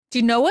Do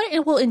you know what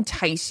it will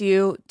entice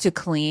you to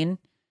clean?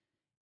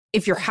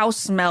 If your house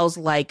smells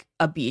like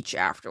a beach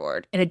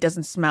afterward and it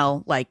doesn't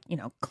smell like,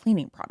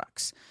 cleaning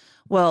products.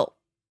 Well,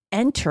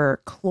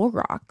 enter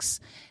Clorox.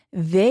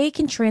 They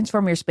can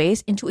transform your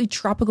space into a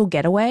tropical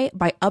getaway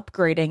by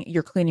upgrading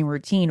your cleaning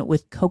routine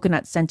with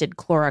coconut-scented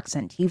Clorox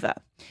Scentiva.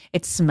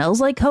 It smells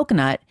like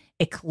coconut,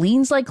 it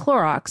cleans like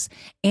Clorox,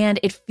 and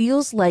it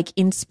feels like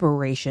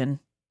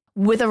inspiration.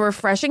 With a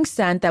refreshing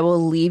scent that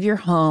will leave your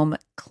home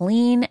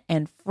clean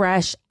and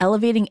fresh,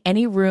 elevating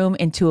any room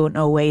into an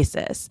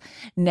oasis.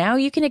 Now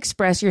you can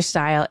express your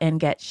style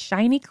and get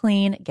shiny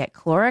clean. Get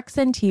Clorox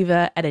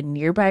Scentiva at a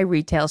nearby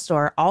retail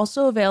store,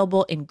 also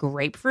available in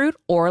grapefruit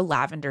or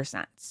lavender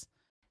scents.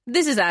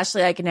 This is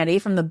Ashley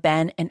Iconetti from the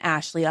Ben and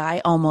Ashley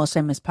I Almost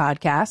Famous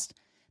podcast.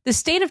 The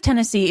state of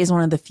Tennessee is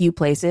one of the few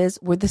places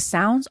where the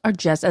sounds are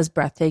just as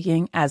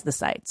breathtaking as the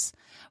sights.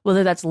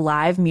 Whether that's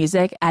live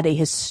music at a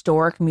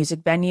historic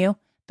music venue,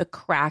 the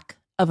crack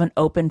of an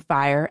open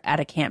fire at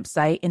a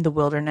campsite in the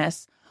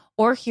wilderness,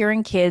 or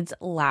hearing kids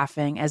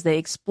laughing as they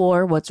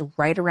explore what's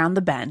right around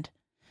the bend,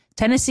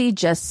 Tennessee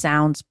just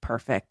sounds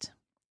perfect.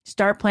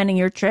 Start planning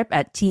your trip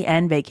at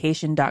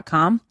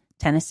tnvacation.com.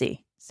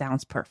 Tennessee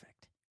sounds perfect.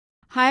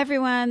 Hi,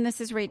 everyone. This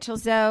is Rachel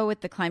Zoe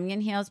with the Climbing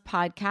in Heels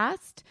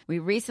podcast. We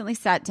recently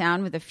sat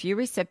down with a few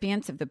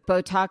recipients of the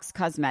Botox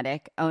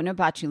Cosmetic,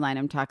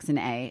 Onabotulinum Toxin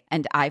A,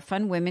 and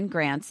iFund Women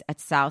grants at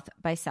South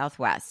by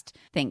Southwest,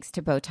 thanks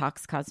to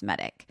Botox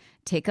Cosmetic.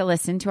 Take a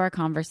listen to our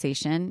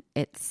conversation.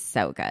 It's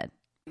so good.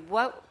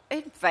 What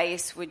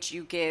advice would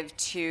you give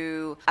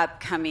to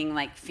upcoming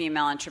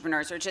female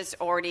entrepreneurs or just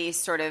already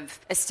sort of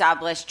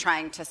established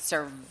trying to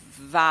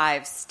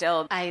survive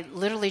still? I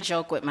literally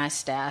joke with my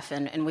staff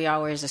and we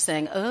always are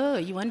saying, oh,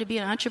 you want to be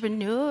an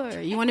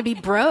entrepreneur? You want to be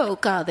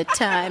broke all the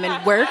time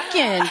and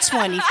working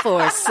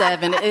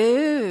 24/7.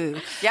 Ooh.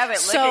 Yeah,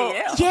 but look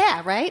at you.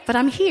 Yeah, right? But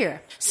I'm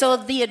here. So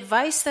the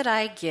advice that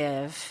I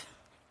give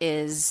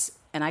is,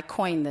 and I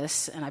coined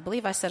this, and I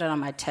believe I said it on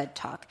my TED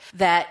Talk,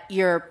 that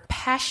your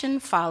passion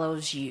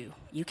follows you.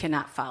 You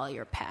cannot follow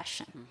your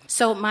passion.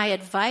 So my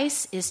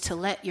advice is to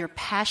let your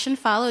passion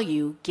follow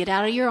you, get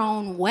out of your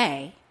own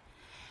way,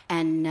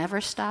 and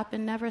never stop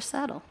and never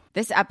settle.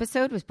 This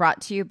episode was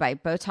brought to you by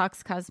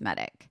Botox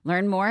Cosmetic.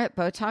 Learn more at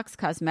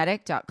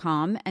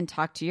BotoxCosmetic.com and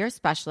talk to your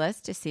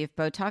specialist to see if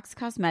Botox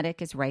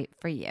Cosmetic is right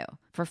for you.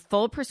 For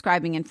full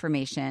prescribing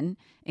information,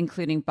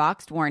 including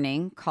boxed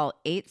warning, call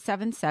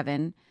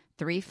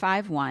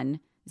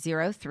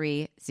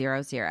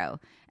 877-351-0300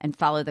 and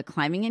follow the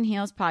Climbing in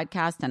Heels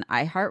podcast on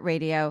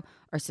iHeartRadio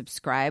or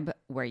subscribe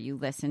where you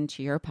listen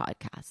to your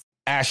podcast.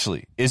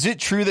 Ashley, is it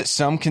true that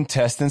some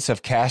contestants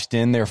have cashed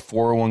in their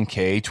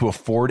 401k to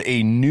afford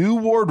a new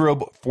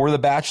wardrobe for The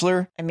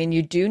Bachelor? I mean,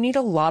 you do need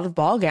a lot of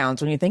ball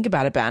gowns when you think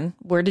about it, Ben.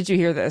 Where did you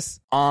hear this?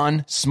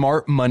 On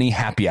Smart Money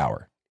Happy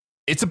Hour.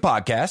 It's a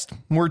podcast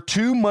where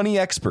two money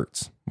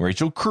experts,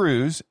 Rachel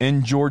Cruz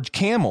and George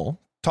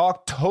Camel,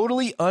 talk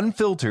totally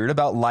unfiltered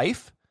about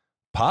life,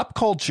 pop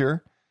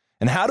culture,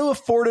 and how to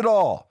afford it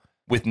all,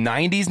 with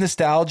 90s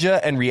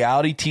nostalgia and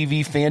reality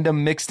TV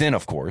fandom mixed in,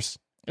 of course.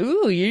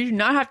 Ooh, you do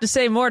not have to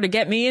say more to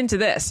get me into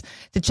this.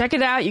 To check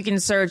it out, you can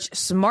search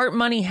Smart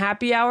Money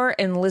Happy Hour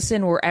and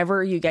listen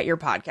wherever you get your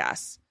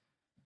podcasts.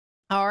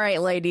 All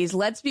right, ladies,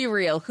 let's be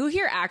real. Who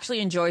here actually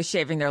enjoys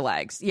shaving their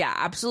legs? Yeah,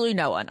 absolutely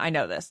no one. I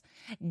know this.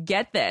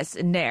 Get this.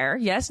 Nair,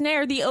 yes,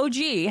 Nair, the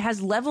OG,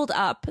 has leveled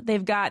up.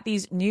 They've got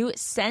these new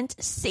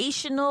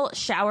sensational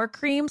shower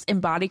creams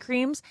and body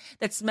creams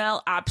that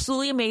smell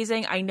absolutely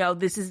amazing. I know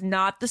this is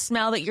not the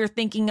smell that you're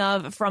thinking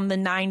of from the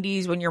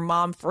 90s when your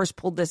mom first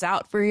pulled this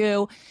out for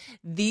you.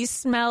 These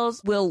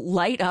smells will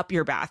light up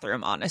your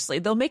bathroom, honestly.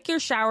 They'll make your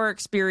shower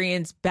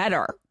experience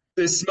better.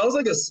 It smells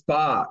like a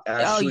spa,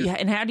 actually. Oh, yeah.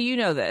 And how do you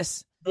know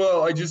this?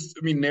 Well,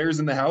 Nair's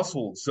in the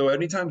household. So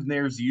anytime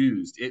Nair's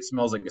used, it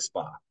smells like a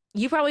spa.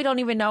 You probably don't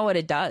even know what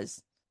it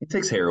does. It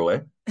takes hair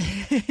away.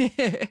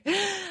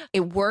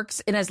 It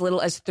works in as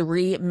little as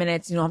 3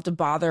 minutes. You don't have to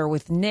bother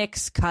with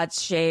nicks,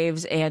 cuts,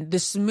 shaves, and the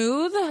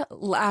smooth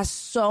lasts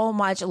so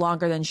much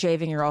longer than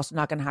shaving. You're also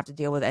not going to have to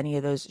deal with any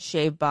of those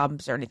shave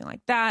bumps or anything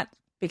like that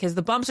because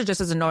the bumps are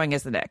just as annoying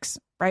as the nicks,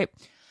 right?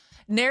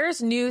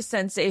 Nair's new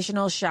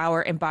sensational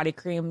shower and body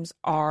creams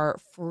are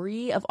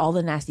free of all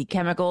the nasty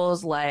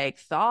chemicals like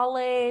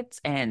phthalates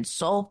and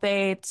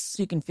sulfates.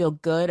 You can feel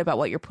good about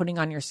what you're putting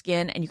on your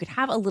skin, and you can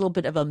have a little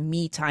bit of a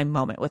me time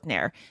moment with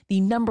Nair,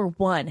 the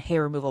 #1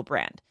 hair removal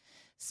brand.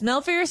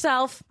 Smell for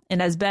yourself,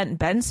 and as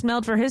Ben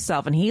smelled for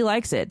himself, and he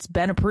likes it. It's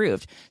Ben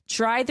approved.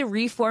 Try the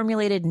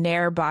reformulated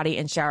Nair body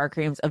and shower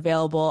creams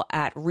available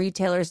at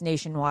retailers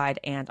nationwide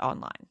and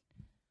online.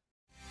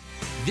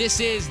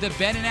 This is the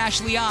Ben and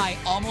Ashley I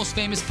Almost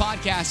Famous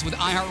podcast with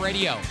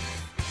iHeartRadio.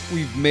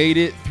 We've made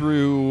it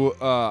through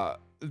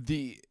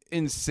the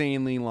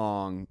insanely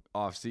long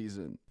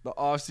off-season. The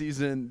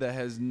off-season that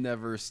has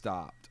never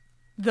stopped.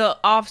 The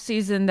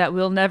off-season that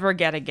we'll never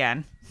get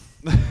again.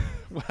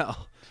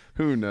 Well,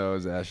 who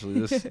knows,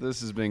 Ashley?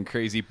 This has been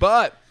crazy.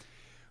 But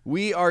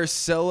we are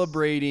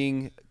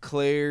celebrating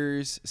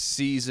Clare's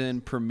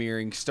season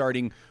premiering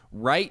starting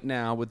right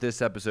now with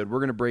this episode, we're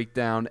going to break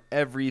down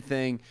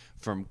everything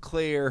from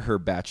Clare, her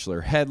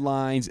Bachelor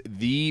headlines,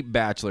 the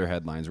Bachelor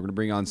headlines. We're going to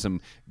bring on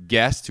some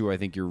guests who I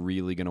think you're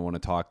really going to want to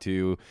talk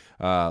to,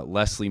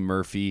 Leslie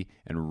Murphy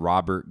and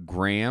Robert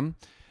Graham.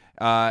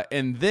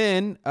 And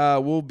then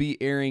we'll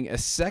be airing a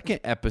second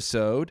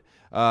episode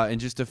in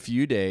just a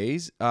few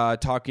days,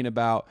 talking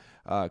about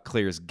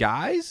Clare's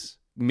guys,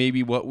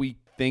 maybe what we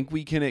think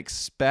we can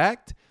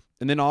expect,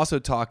 and then also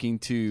talking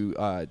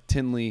to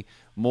Tinley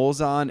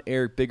Molzon,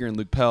 Eric Bigger, and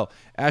Luke Pell.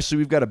 Ashley,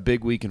 we've got a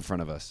big week in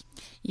front of us.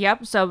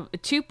 Yep, so a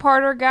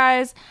two-parter,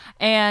 guys,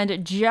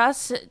 and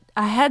just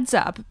a heads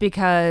up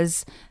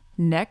because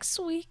next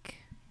week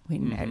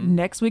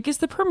is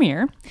the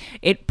premiere.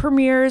 It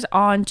premieres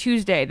on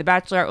Tuesday. The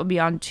Bachelorette will be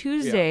on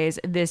Tuesdays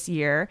this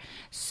year.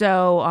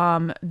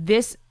 So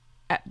this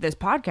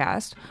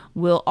podcast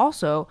will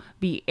also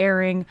be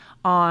airing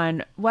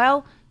on,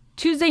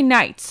 Tuesday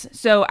nights.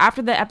 So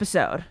after the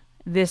episode,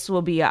 this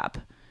will be up.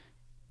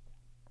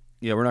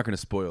 Yeah, we're not going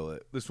to spoil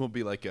it. This won't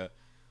be like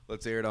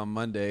let's air it on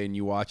Monday and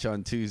you watch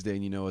on Tuesday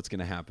and you know what's going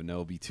to happen.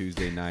 It'll be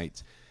Tuesday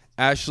nights.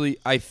 Ashley,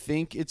 I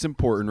think it's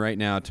important right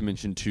now to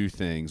mention two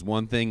things.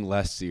 One thing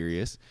less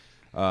serious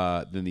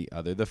than the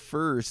other. The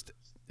first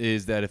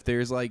is that if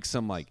there's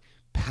some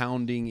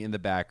pounding in the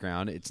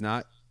background, it's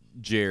not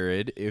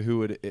Jared.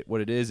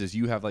 What it is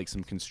you have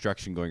some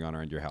construction going on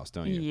around your house,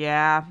 don't you?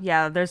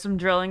 Yeah. There's some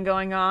drilling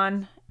going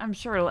on. I'm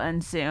sure it'll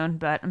end soon,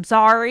 but I'm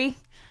sorry.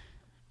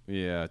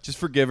 Yeah, just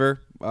forgive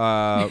her.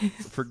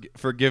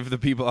 Forgive the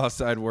people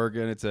outside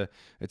working. It's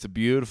a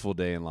beautiful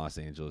day in Los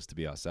Angeles to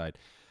be outside.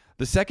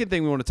 The second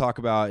thing we want to talk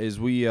about is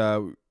we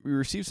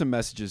received some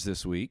messages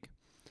this week,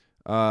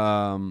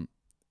 and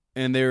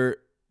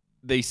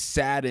they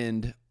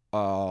saddened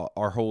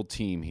our whole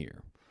team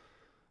here.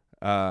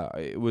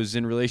 It was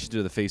in relation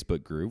to the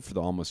Facebook group for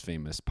the Almost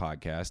Famous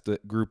podcast. The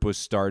group was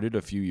started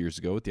a few years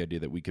ago with the idea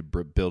that we could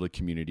build a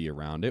community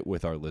around it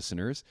with our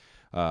listeners,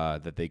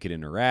 that they could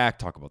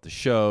interact, talk about the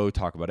show,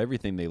 talk about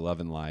everything they love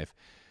in life.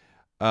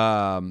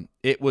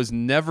 It was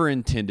never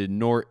intended,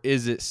 nor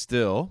is it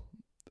still,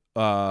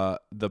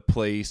 the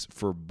place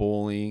for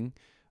bullying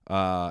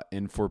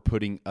and for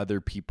putting other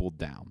people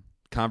down.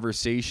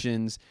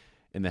 Conversations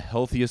in the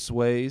healthiest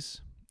ways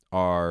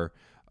are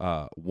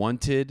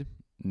wanted,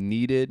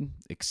 needed,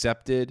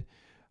 accepted,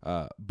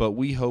 but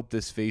we hope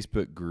this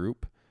Facebook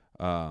group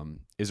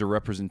is a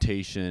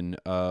representation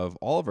of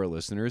all of our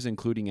listeners,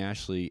 including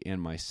Ashley and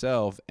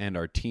myself and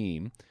our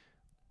team.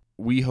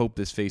 We hope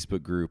this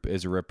Facebook group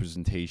is a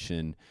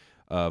representation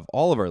of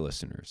all of our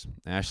listeners,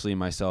 Ashley and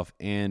myself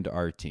and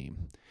our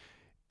team.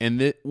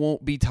 And it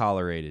won't be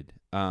tolerated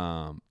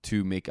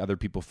to make other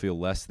people feel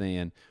less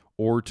than,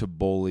 or to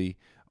bully,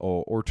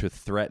 or to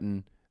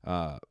threaten.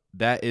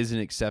 That isn't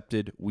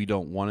accepted. We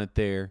don't want it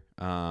there.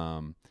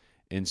 And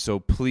so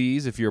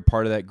please, if you're a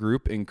part of that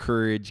group,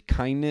 encourage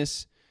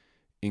kindness,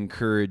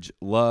 encourage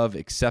love,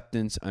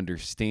 acceptance,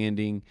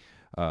 understanding,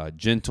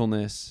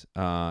 gentleness,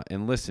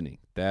 and listening.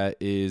 That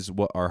is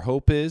what our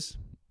hope is.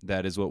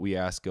 That is what we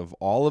ask of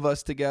all of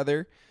us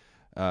together.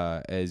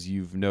 As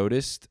you've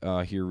noticed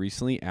here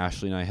recently,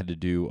 Ashley and I had to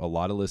do a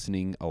lot of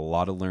listening, a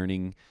lot of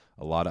learning,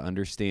 a lot of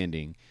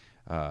understanding.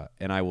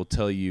 And I will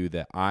tell you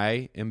that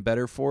I am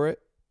better for it.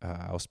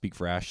 I'll speak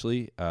for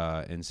Ashley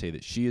and say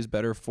that she is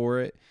better for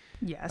it.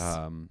 Yes.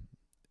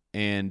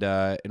 And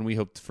we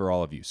hope for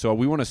all of you. So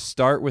we want to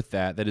start with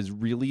that. That is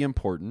really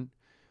important.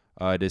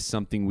 It is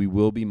something we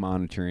will be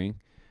monitoring.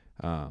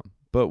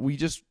 But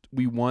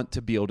we want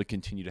to be able to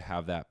continue to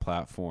have that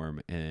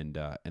platform and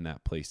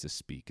that place to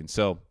speak. And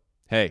so,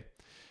 hey,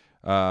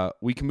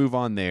 we can move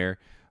on there,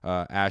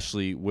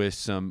 Ashley, with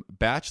some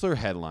Bachelor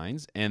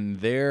headlines. And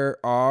there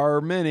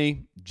are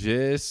many.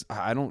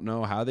 I don't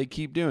know how they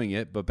keep doing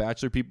it, but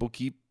Bachelor people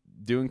keep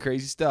doing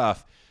crazy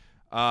stuff.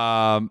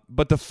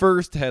 But the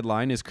first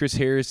headline is Chris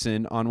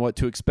Harrison on what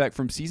to expect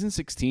from season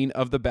 16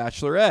 of The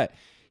Bachelorette.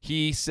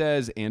 He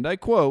says, and I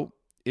quote,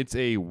 "It's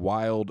a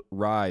wild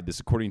ride." This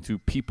according to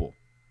People.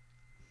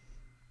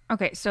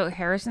 Okay, so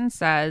Harrison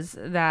says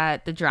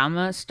that the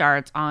drama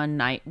starts on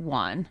night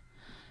 1.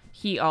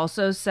 He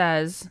also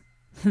says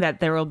that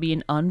there will be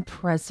an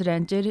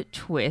unprecedented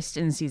twist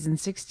in season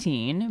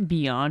 16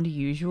 beyond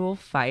usual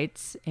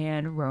fights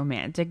and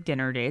romantic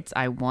dinner dates.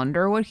 I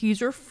wonder what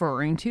he's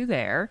referring to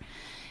there.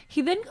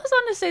 He then goes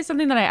on to say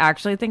something that I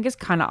actually think is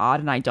kind of odd,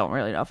 and I don't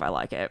really know if I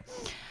like it.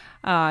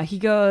 He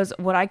goes,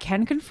 "What I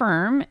can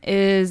confirm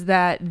is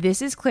that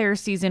this is Clare's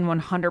season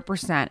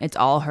 100%. It's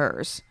all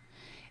hers.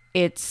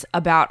 It's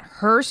about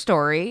her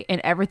story, and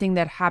everything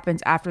that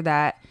happens after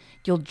that,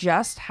 you'll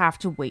just have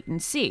to wait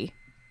and see."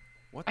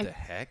 What the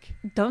heck?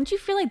 Don't you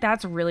feel like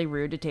that's really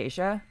rude to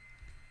Tayshia?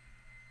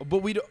 But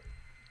we don't.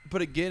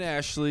 But again,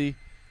 Ashley,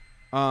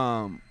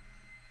 I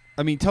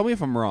mean, tell me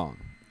if I'm wrong.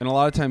 And a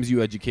lot of times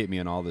you educate me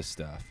on all this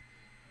stuff.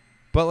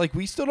 But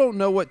we still don't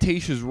know what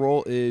Tayshia's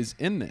role is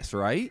in this,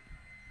 right?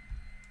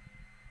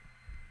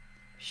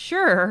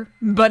 Sure,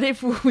 but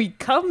if we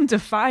come to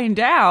find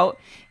out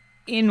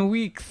in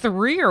week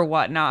 3 or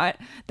whatnot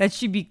that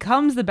she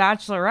becomes the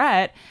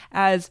Bachelorette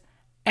as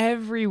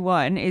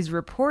everyone is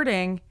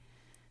reporting.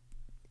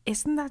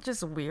 Isn't that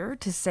just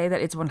weird to say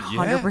that it's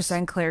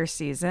 100% Claire's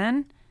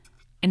season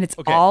and it's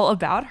all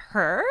about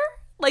her?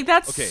 Like,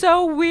 that's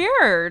so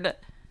weird.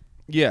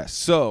 Yeah,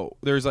 so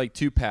there's like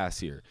two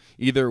paths here.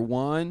 Either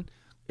one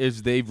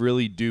is they've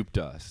really duped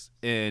us,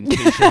 and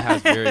Tayshia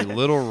has very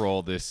little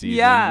role this season.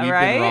 Yeah, We've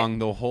right? been wrong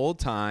the whole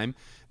time.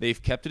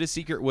 They've kept it a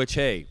secret, which,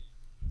 hey,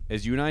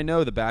 as you and I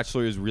know, The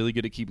Bachelor is really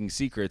good at keeping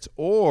secrets.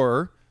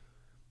 Or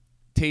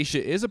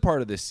Tayshia is a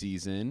part of this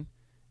season,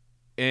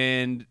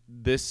 and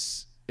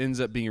this ends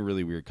up being a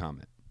really weird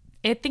comment.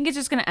 I think it's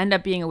just going to end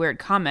up being a weird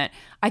comment.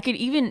 I could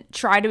even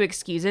try to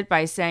excuse it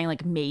by saying,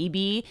 like,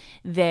 maybe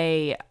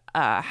they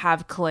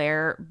have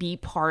Claire be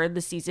part of the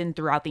season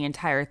throughout the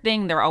entire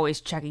thing. They're always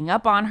checking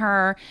up on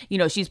her. You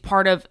know, she's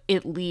part of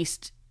at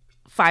least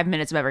 5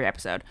 minutes of every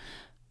episode.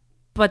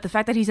 But the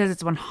fact that he says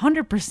it's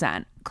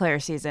 100%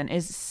 Claire's season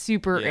is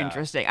super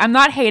interesting. I'm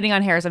not hating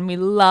on Harrison. We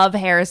love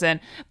Harrison.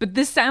 But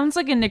this sounds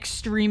like an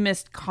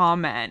extremist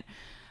comment,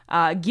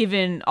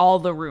 given all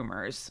the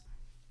rumors.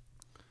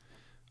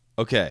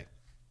 Okay.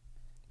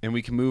 And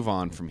we can move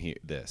on from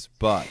this.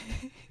 But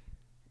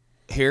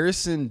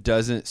Harrison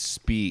doesn't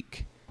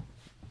speak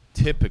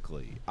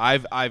typically.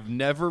 I've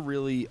never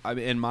really,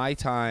 in my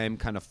time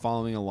kind of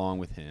following along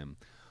with him,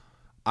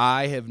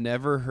 I have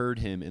never heard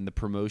him in the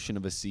promotion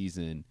of a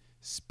season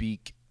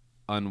speak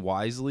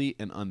unwisely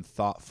and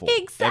unthoughtful.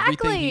 Exactly.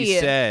 Everything he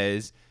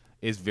says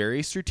is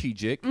very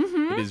strategic.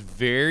 It is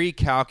very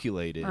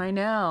calculated. I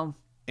know.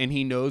 And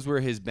he knows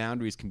where his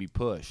boundaries can be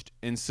pushed.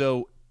 And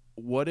so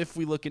what if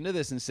we look into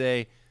this and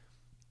say,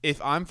 if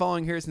I'm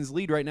following Harrison's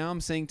lead right now,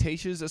 I'm saying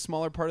Tayshia's a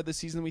smaller part of the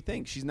season than we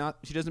think. She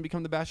doesn't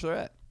become the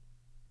Bachelorette.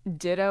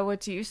 Ditto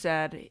what you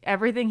said.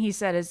 Everything he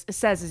says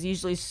is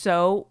usually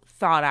so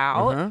thought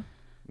out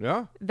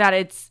Yeah. that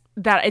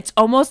it's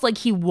almost like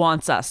he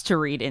wants us to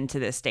read into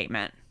this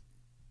statement.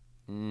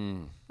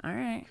 All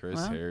right.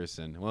 Chris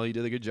Harrison. Well, you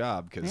did a good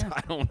job because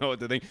I don't know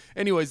what to think.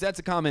 Anyways, that's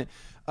a comment.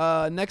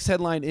 Next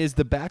headline is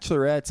The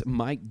Bachelorette's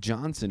Mike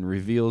Johnson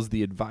reveals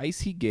the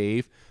advice he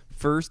gave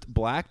first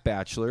Black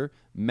Bachelor,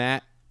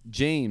 Matt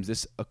James.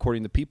 This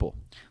according to People.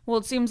 Well,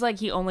 it seems like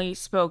he only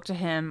spoke to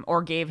him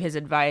or gave his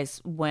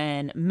advice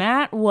when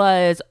Matt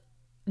was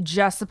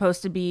just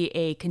supposed to be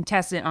a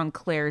contestant on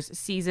Claire's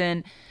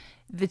season.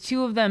 The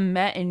two of them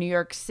met in New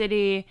York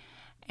City,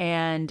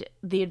 and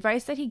the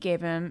advice that he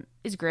gave him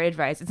is great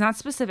advice. It's not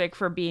specific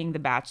for being the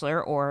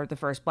Bachelor or the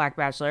first Black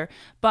Bachelor,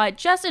 but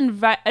just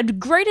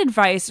great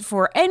advice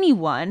for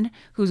anyone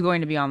who's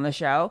going to be on the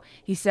show.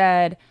 He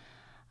said,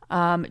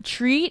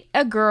 treat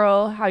a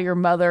girl how your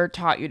mother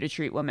taught you to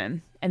treat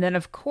women. And then,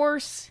 of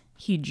course,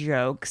 he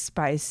jokes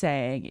by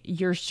saying,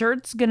 your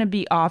shirt's going to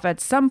be off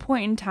at some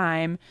point in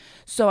time,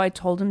 so I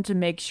told him to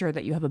make sure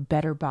that you have a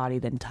better body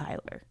than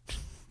Tyler.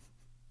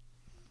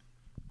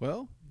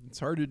 Well, it's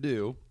hard to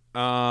do.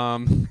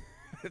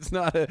 That's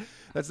not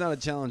a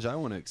challenge I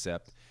want to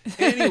accept.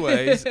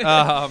 Anyways,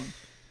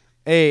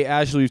 hey,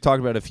 Ashley, we've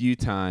talked about it a few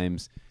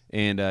times,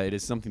 and it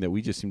is something that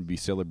we just seem to be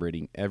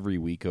celebrating every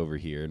week over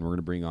here. And we're going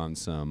to bring on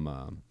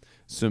some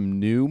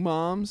new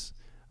moms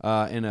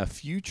and a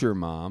future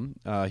mom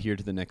here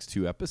to the next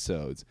two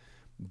episodes.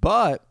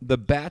 But The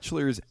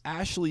Bachelor's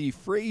Ashley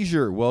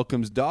Frazier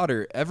welcomes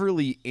daughter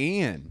Everly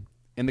Ann.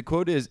 And the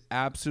quote is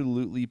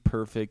absolutely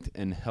perfect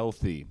and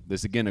healthy.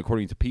 This, again,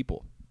 according to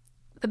People.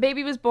 The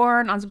baby was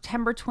born on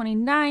September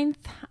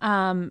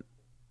 29th.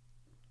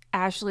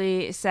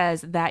 Ashley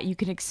says that you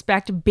can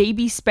expect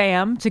baby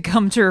spam to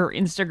come to her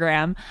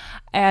Instagram.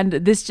 And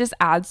this just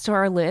adds to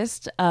our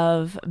list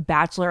of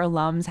Bachelor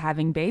alums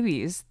having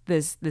babies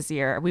this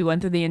year. We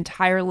went through the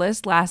entire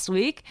list last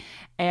week,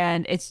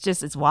 and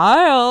it's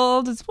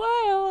wild. It's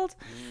wild.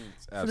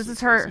 So this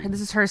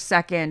is her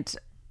second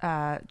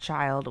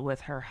child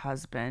with her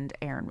husband,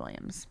 Aaron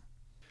Williams.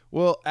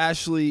 Well,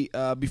 Ashley,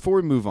 before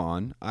we move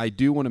on, I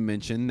do want to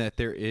mention that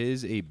there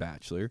is a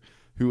Bachelor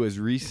who has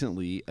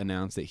recently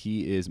announced that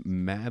he is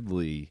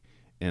madly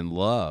in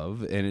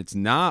love, and it's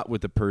not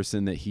with the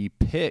person that he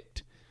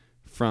picked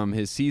from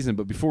his season.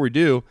 But before we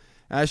do,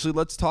 Ashley,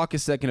 let's talk a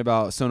second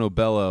about Sono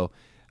Bello.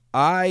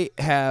 I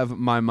have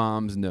my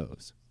mom's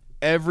nose.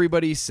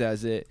 Everybody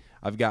says it.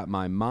 I've got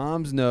my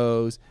mom's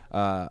nose.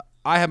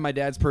 I have my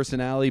dad's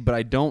personality, but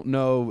I don't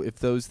know if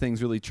those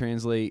things really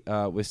translate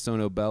with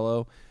Sono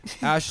Bello.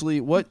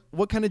 Ashley, what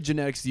kind of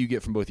genetics do you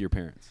get from both your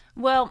parents?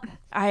 Well,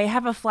 I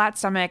have a flat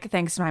stomach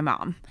thanks to my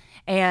mom,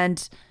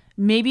 and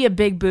maybe a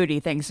big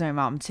booty thanks to my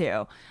mom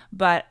too.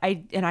 But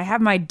I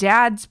have my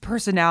dad's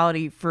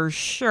personality for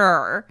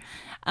sure.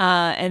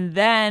 And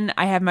then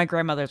I have my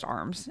grandmother's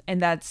arms,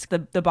 and that's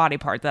the body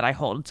part that I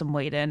hold some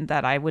weight in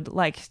that I would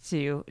like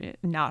to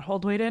not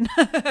hold weight in.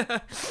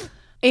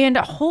 And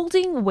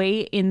holding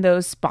weight in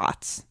those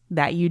spots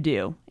that you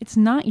do, it's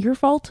not your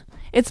fault.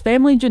 It's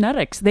family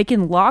genetics. They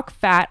can lock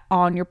fat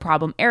on your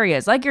problem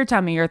areas, like your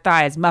tummy, your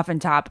thighs, muffin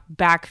top,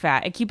 back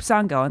fat. It keeps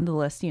on going, the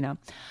list,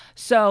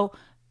 So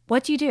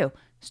what do?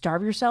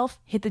 Starve yourself,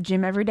 hit the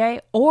gym every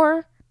day,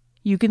 or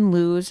you can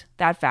lose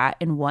that fat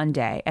in one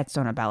day at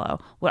Sonobello.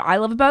 What I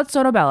love about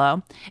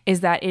Sonobello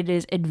is that it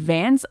is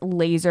advanced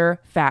laser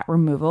fat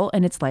removal,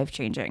 and it's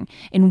life-changing.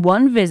 In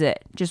one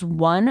visit, just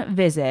one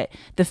visit,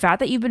 the fat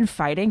that you've been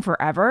fighting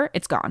forever,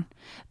 it's gone.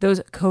 Those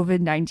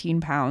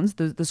COVID-19 pounds,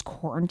 those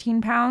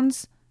quarantine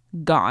pounds,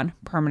 gone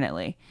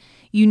permanently.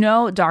 You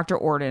know Dr.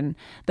 Orden,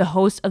 the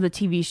host of the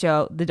TV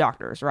show The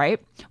Doctors, right?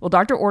 Well,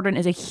 Dr. Orden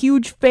is a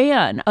huge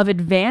fan of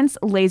advanced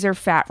laser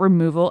fat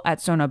removal at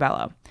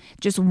Sonobello.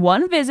 Just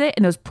one visit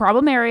in those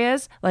problem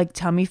areas like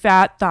tummy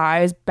fat,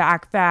 thighs,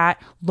 back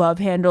fat, love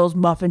handles,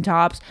 muffin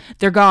tops,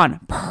 they're gone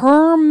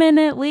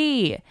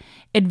permanently.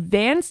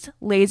 Advanced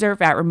laser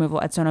fat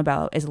removal at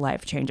Sonobello is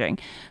life-changing.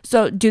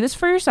 So do this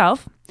for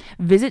yourself.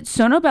 Visit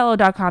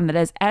sonobello.com. That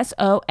is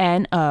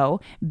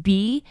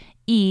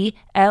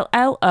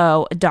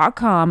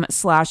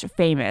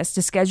SONOBELLO.com/famous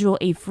to schedule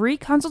a free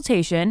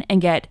consultation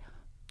and get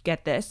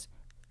this,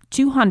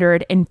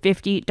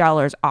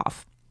 $250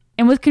 off.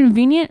 And with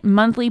convenient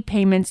monthly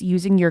payments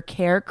using your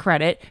Care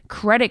credit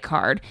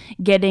card,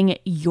 getting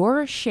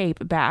your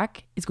shape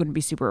back is going to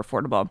be super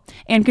affordable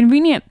and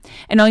convenient.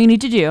 And all you need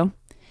to do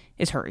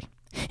is hurry.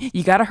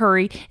 You got to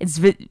hurry. It's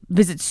visit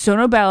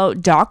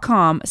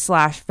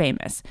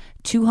sonobello.com/famous.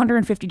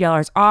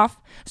 $250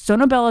 off.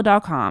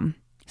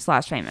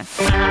 sonobello.com/famous.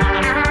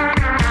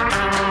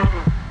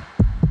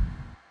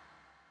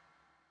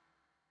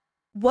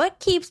 What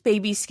keeps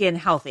baby skin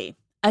healthy?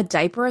 A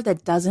diaper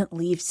that doesn't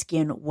leave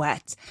skin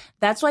wet.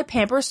 That's why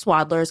Pampers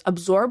Swaddlers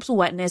absorbs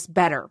wetness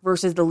better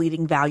versus the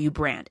leading value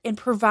brand and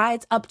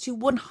provides up to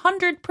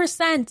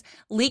 100%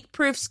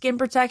 leak-proof skin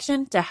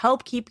protection to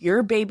help keep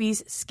your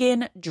baby's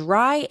skin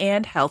dry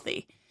and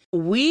healthy.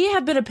 We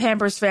have been a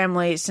Pampers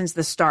family since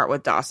the start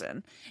with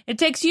Dawson. It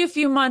takes you a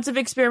few months of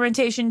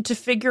experimentation to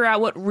figure out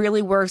what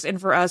really works,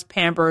 and for us,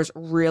 Pampers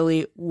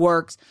really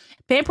works.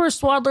 Pampers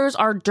Swaddlers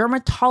are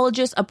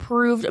dermatologist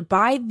approved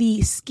by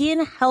the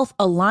Skin Health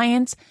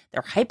Alliance.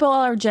 They're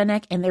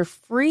hypoallergenic and they're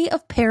free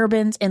of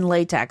parabens and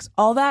latex.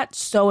 All that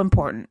so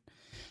important.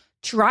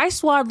 Try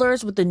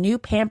Swaddlers with the new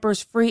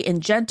Pampers Free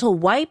and Gentle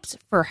wipes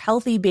for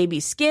healthy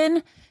baby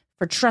skin.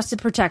 For trusted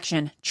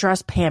protection,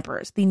 trust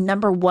Pampers, the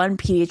 #1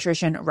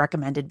 pediatrician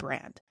recommended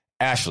brand.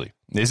 Ashley,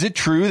 is it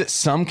true that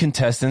some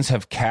contestants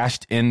have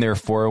cashed in their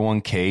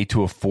 401k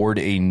to afford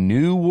a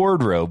new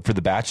wardrobe for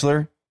The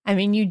Bachelor? I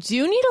mean, you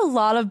do need a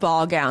lot of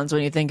ball gowns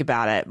when you think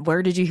about it.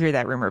 Where did you hear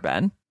that rumor,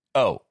 Ben?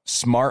 Oh,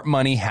 Smart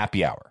Money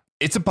Happy Hour.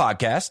 It's a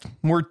podcast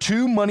where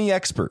two money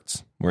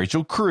experts,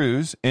 Rachel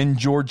Cruz and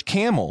George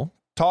Camel,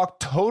 talk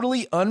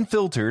totally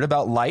unfiltered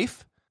about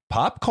life,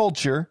 pop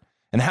culture,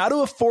 and how to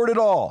afford it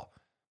all.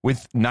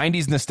 With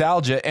 90s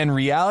nostalgia and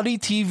reality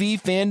TV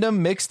fandom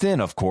mixed in,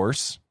 of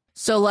course.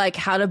 So, like,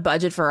 how to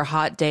budget for a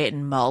hot date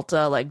in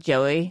Malta, like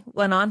Joey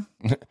went on?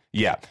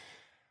 Yeah.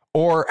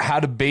 Or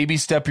how to baby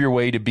step your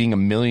way to being a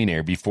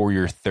millionaire before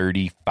you're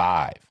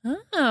 35.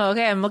 Oh,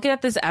 okay. I'm looking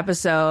at this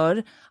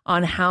episode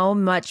on how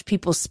much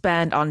people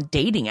spend on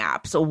dating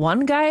apps. So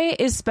one guy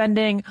is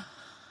spending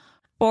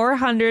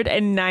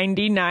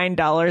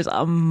 $499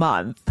 a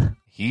month.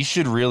 He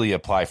should really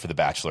apply for The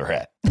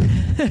Bachelorette.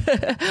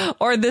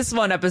 Or this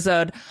one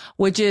episode,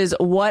 which is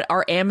what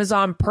our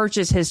Amazon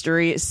purchase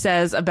history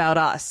says about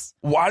us.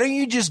 Why don't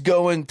you just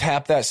go and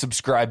tap that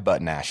subscribe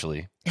button,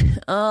 Ashley?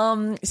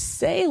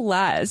 Say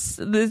less.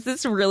 This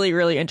is really,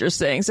 really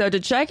interesting. So to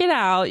check it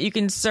out, you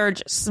can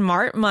search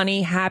Smart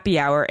Money Happy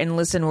Hour and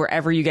listen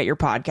wherever you get your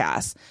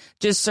podcasts.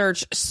 Just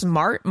search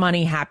Smart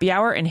Money Happy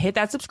Hour and hit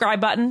that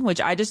subscribe button,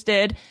 which I just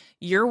did.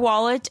 Your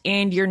wallet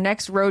and your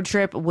next road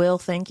trip will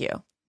thank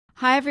you.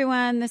 Hi,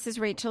 everyone. This is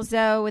Rachel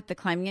Zoe with the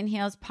Climbing in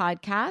Heels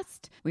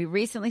podcast. We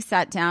recently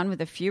sat down with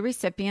a few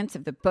recipients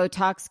of the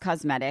Botox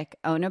Cosmetic,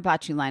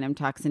 Onabotulinum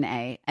Toxin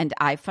A, and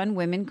iFund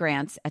Women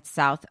grants at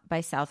South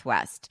by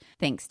Southwest,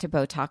 thanks to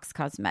Botox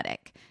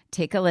Cosmetic.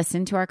 Take a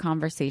listen to our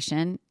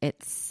conversation.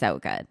 It's so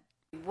good.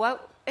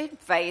 What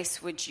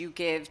advice would you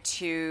give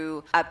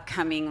to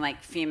upcoming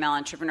female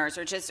entrepreneurs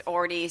or just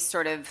already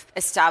sort of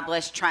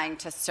established trying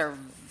to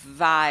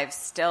survive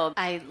still?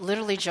 I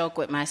literally joke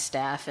with my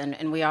staff,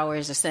 and we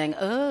always are saying,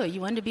 oh, you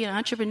want to be an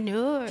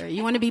entrepreneur?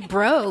 You want to be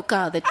broke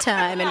all the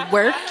time and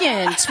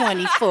working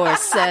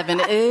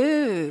 24/7?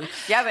 Ooh.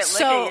 Yeah, but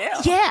look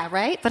at you. Yeah,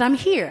 right? But I'm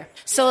here.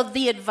 So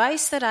the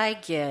advice that I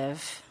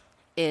give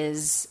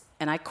is,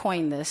 and I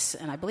coined this,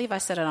 and I believe I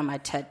said it on my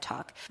TED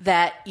Talk,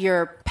 that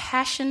your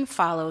passion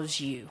follows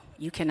you.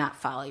 You cannot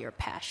follow your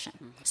passion.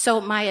 Mm-hmm.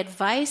 So my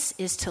advice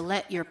is to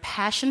let your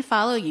passion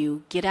follow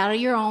you, get out of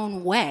your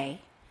own way,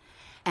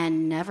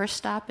 and never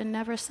stop and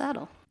never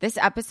settle. This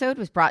episode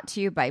was brought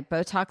to you by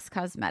Botox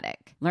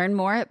Cosmetic. Learn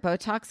more at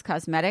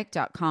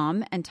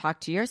BotoxCosmetic.com and talk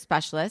to your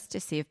specialist to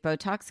see if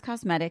Botox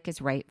Cosmetic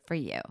is right for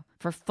you.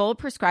 For full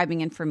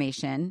prescribing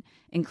information,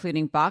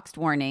 including boxed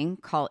warning,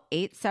 call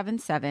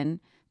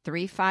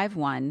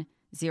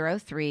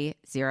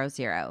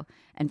 877-351-0300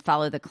 and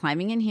follow the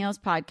Climbing in Heels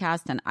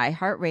podcast on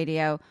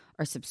iHeartRadio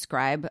or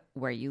subscribe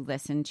where you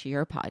listen to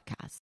your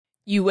podcast.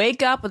 You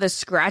wake up with a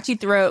scratchy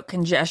throat,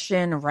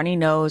 congestion, runny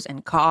nose,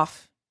 and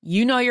cough.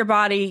 You know your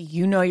body.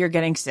 You know you're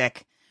getting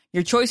sick.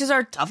 Your choices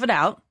are tough it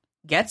out,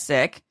 get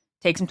sick,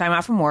 take some time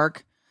out from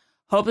work,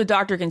 hope the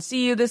doctor can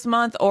see you this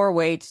month, or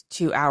wait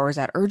 2 hours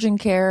at urgent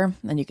care.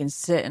 Then you can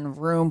sit in a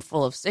room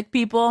full of sick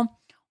people.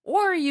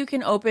 Or you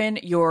can open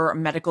your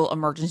medical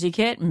emergency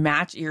kit,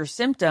 match your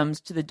symptoms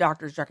to the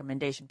doctor's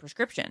recommendation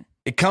prescription.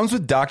 It comes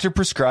with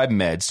doctor-prescribed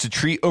meds to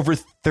treat over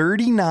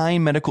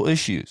 39 medical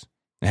issues.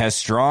 It has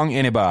strong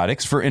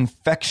antibiotics for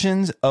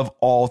infections of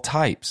all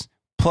types.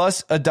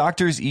 Plus, a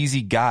doctor's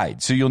easy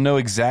guide, so you'll know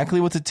exactly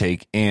what to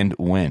take and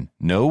when.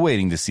 No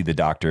waiting to see the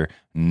doctor,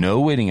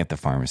 no waiting at the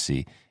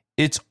pharmacy.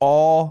 It's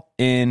all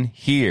in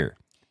here.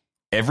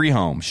 Every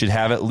home should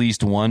have at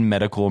least one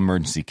medical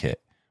emergency kit.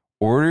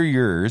 Order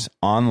yours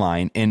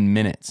online in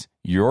minutes.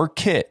 Your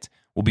kit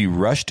will be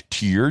rushed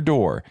to your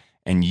door,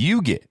 and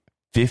you get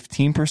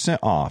 15%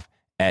 off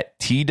at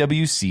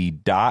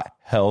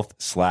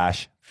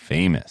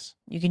twc.health/famous.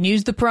 You can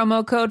use the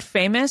promo code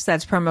FAMOUS.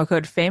 That's promo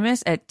code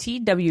FAMOUS at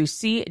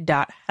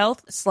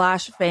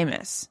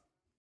twc.health/famous.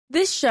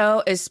 This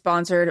show is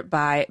sponsored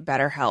by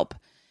BetterHelp.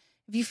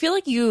 If you feel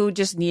like you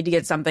just need to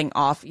get something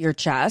off your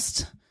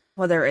chest,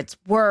 whether it's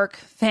work,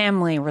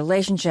 family,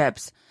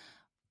 relationships,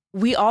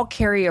 we all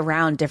carry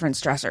around different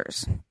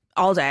stressors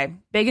all day,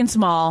 big and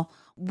small.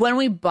 When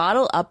we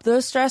bottle up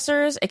those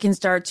stressors, it can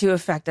start to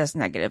affect us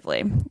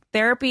negatively.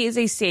 Therapy is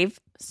a safe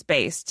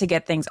space to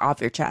get things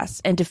off your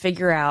chest and to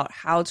figure out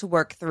how to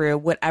work through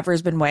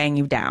whatever's been weighing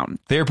you down.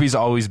 Therapy's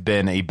always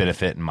been a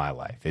benefit in my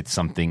life. It's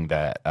something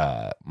that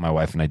my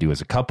wife and I do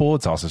as a couple.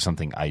 It's also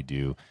something I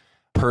do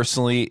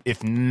personally.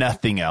 If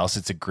nothing else,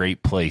 it's a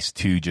great place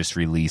to just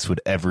release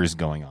whatever is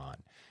going on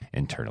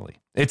internally.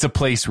 It's a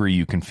place where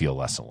you can feel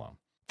less alone.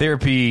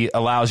 Therapy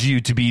allows you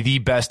to be the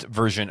best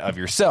version of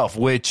yourself,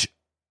 which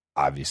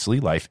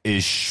obviously life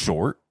is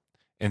short.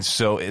 And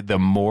so the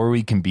more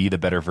we can be the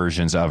better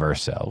versions of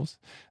ourselves,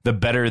 the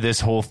better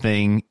this whole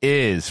thing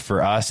is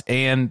for us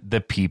and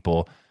the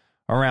people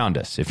around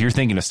us. If you're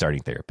thinking of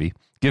starting therapy,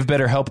 give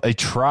BetterHelp a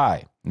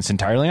try. It's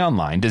entirely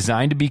online,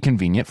 designed to be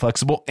convenient,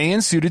 flexible,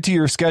 and suited to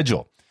your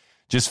schedule.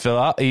 Just fill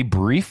out a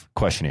brief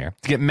questionnaire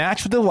to get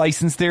matched with a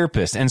licensed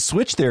therapist and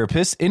switch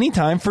therapists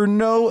anytime for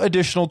no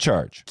additional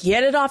charge.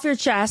 Get it off your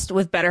chest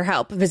with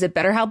BetterHelp. Visit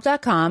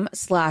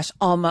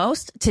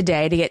BetterHelp.com/almost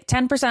today to get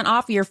 10%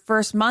 off your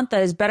first month.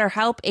 That is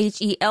BetterHelp,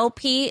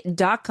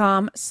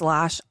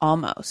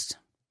 HELP.com/almost.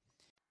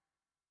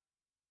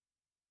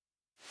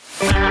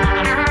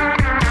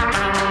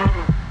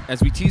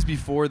 As we teased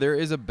before, there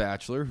is a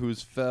bachelor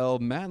who's fell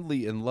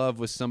madly in love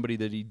with somebody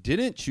that he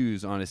didn't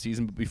choose on his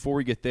season. But before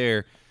we get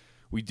there,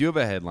 we do have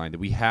a headline that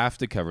we have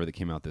to cover that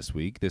came out this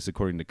week. This,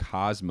 according to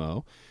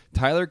Cosmo.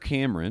 Tyler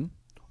Cameron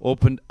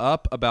opened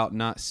up about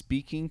not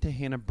speaking to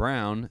Hannah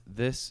Brown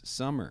this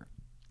summer.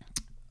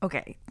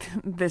 Okay,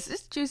 this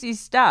is juicy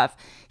stuff.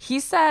 He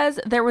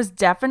says there was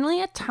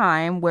definitely a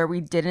time where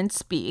we didn't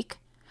speak.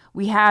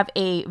 We have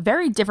a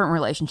very different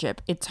relationship.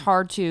 It's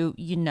hard to,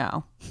 we've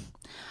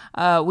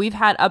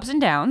had ups and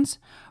downs.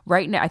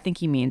 Right now, I think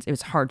he means it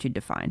was hard to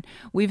define.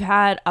 We've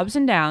had ups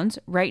and downs.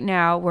 Right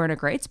now, we're in a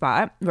great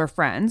spot. We're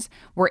friends.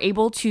 We're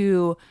able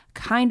to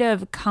kind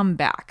of come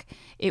back.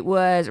 It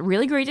was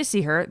really great to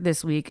see her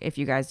this week. If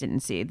you guys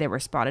didn't see, they were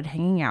spotted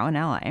hanging out in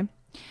LA.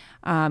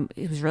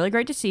 It was really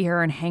great to see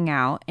her and hang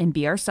out and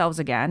be ourselves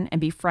again and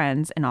be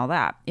friends and all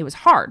that. It was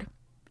hard.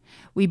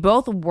 We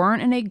both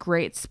weren't in a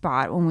great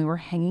spot when we were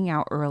hanging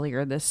out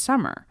earlier this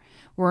summer.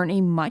 We're in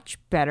a much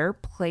better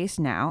place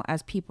now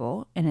as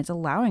people, and it's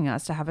allowing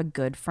us to have a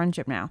good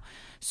friendship now.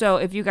 So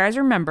if you guys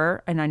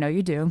remember, and I know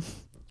you do,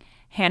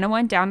 Hannah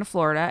went down to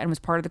Florida and was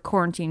part of the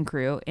quarantine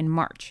crew in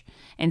March.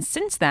 And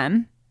since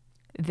then,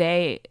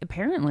 they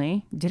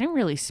apparently didn't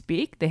really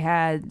speak. They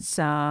had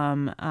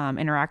some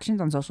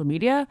interactions on social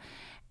media,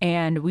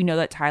 and we know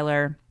that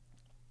Tyler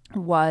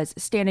was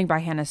standing by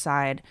Hannah's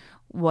side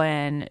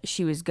when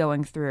she was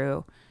going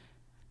through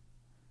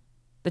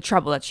the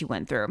trouble that she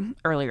went through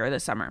earlier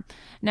this summer.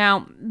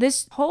 Now,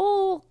 this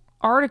whole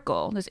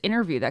article, this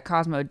interview that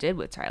Cosmo did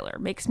with Tyler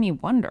makes me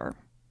wonder.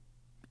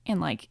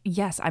 And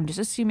yes, I'm just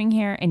assuming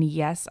here. And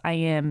yes, I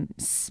am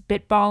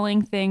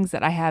spitballing things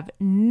that I have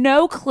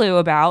no clue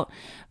about,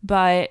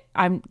 but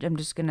I'm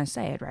just going to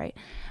say it, right?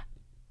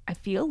 I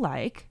feel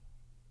like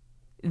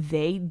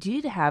they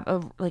did have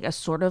a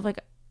sort of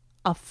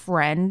a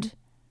friend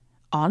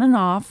on and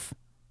off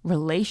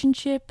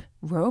relationship,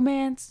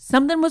 romance.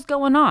 Something was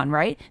going on,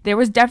 right? There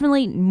was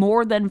definitely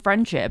more than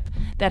friendship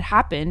that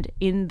happened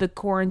in the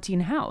quarantine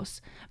house.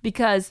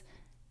 Because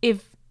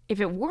if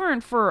it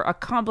weren't for a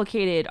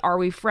complicated, are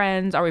we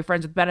friends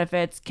with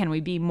benefits, can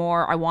we be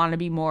more, I want to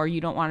be more, you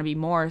don't want to be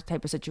more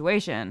type of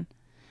situation,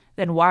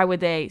 then why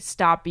would they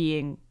stop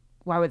talking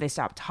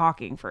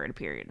for a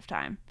period of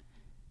time?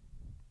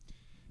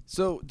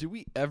 So do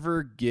we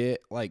ever get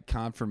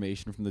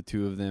confirmation from the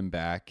two of them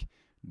back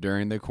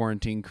during the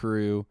quarantine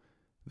crew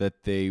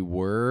that they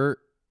were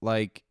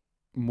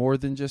more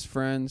than just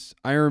friends?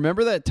 I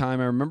remember that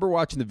time. I remember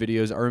watching the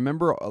videos. I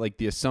remember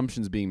the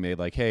assumptions being made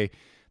hey,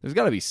 there's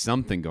got to be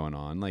something going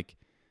on.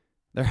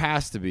 There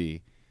has to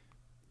be.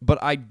 but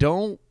I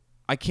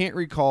can't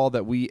recall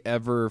that we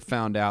ever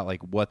found out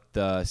like what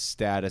the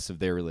status of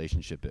their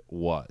relationship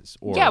was,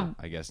 or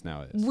I guess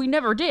now is. We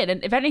never did.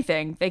 And if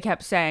anything, they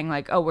kept saying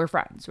like, oh, we're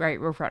friends,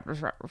 right? We're friends.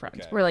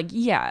 Okay. We're like,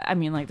 yeah, I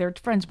mean, like they're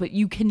friends, but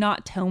you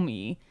cannot tell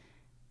me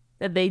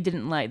that they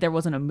didn't there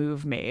wasn't a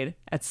move made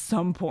at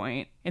some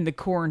point in the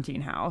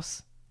quarantine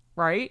house,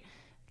 right?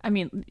 I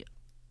mean,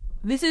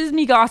 this is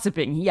me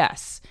gossiping.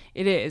 Yes,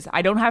 it is.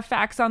 I don't have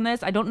facts on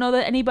this. I don't know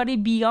that anybody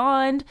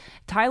beyond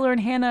Tyler and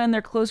Hannah and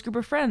their close group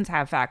of friends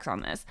have facts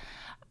on this.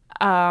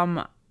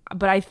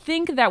 But I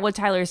think that what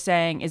Tyler's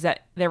saying is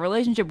that their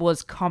relationship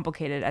was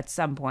complicated at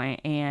some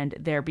point and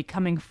they're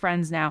becoming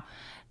friends now.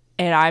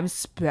 And I'm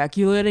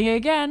speculating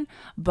again,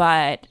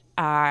 but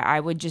I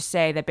would just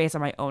say that based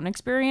on my own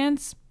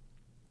experience,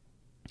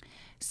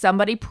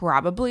 somebody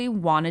probably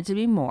wanted to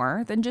be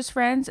more than just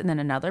friends, and then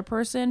another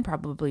person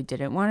probably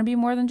didn't want to be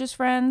more than just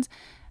friends,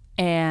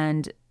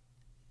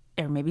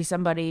 or maybe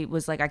somebody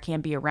was like, I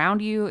can't be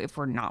around you if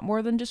we're not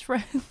more than just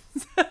friends.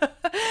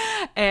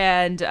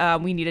 And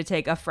we need to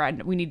take a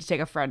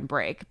friend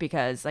break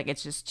because like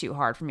it's just too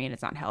hard for me and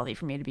it's not healthy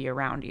for me to be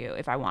around you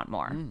if I want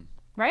more.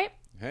 Right?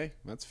 Hey,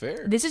 that's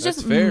fair. This is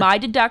just my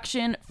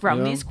deduction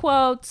from these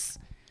quotes.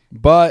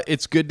 But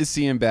it's good to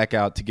see them back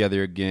out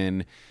together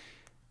again.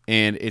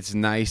 And it's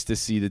nice to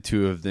see the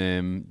two of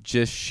them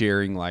just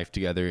sharing life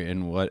together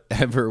in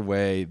whatever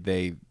way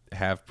they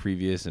have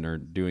previous and are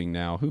doing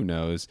now. Who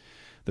knows?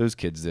 Those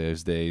kids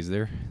those days,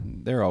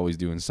 they're always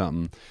doing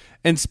something.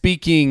 And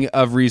speaking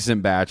of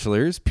recent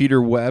bachelors, Peter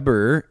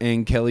Weber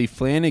and Kelly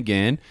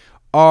Flanagan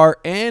are,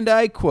 and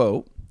I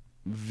quote,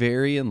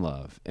 very in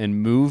love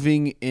and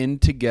moving in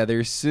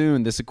together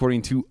soon. This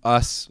according to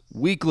Us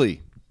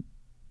Weekly.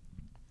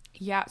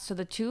 Yeah, so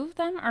the two of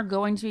them are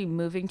going to be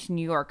moving to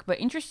New York, but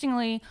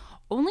interestingly,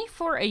 only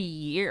for a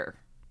year.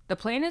 The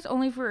plan is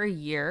only for a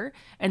year,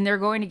 and they're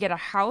going to get a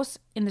house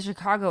in the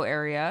Chicago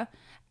area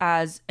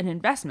as an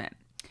investment.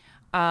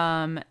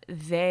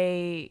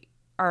 They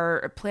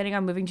are planning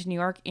on moving to New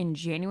York in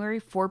January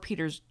for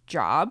Peter's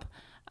job.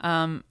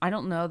 I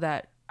don't know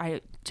that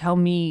tell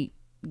me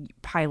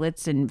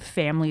pilots and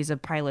families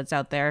of pilots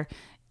out there,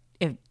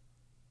 if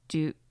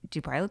do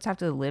pilots have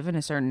to live in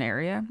a certain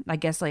area? I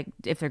guess like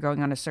if they're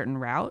going on a certain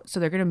route. So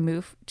they're going to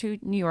move to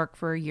New York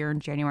for a year in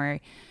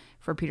January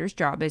for Peter's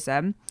job, they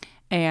said.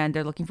 And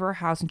they're looking for a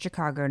house in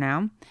Chicago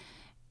now.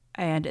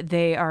 And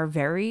they are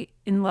very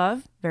in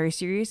love, very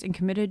serious, and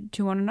committed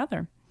to one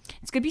another.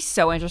 It's going to be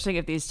so interesting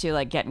if these two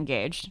like get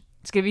engaged.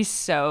 It's going to be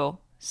so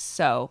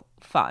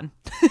fun.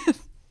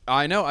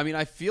 I know. I mean,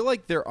 I feel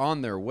like they're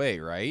on their way,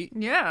 right?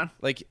 Yeah.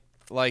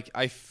 Like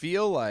I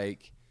feel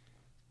like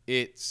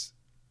it's,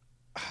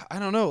 I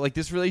don't know, like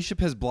this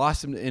relationship has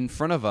blossomed in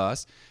front of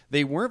us.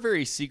 They weren't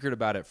very secret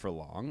about it for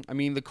long. I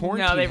mean, the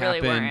quarantine happened. No, they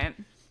really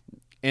weren't.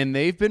 And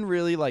they've been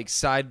really like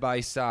side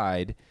by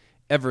side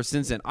ever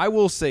since then. I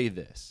will say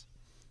this.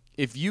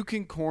 If you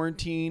can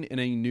quarantine in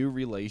a new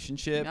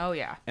relationship,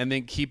 and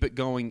then keep it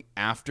going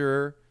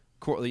after,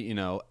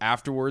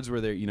 afterwards,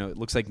 where they're, it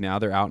looks like now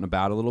they're out and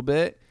about a little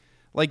bit,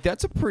 like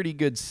that's a pretty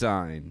good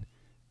sign.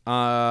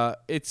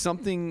 It's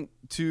something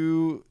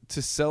to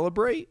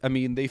celebrate. I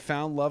mean, they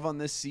found love on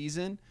this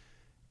season,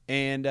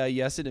 and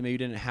yes, it maybe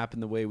didn't happen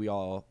the way we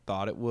all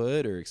thought it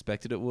would, or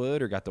expected it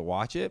would, or got to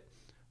watch it.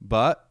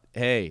 But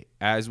hey,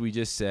 as we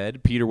just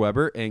said, Peter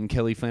Weber and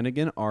Kelly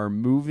Flanagan are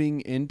moving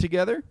in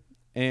together.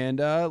 And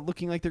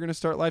looking like they're going to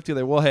start life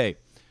together. Well, hey,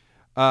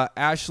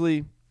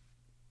 Ashley,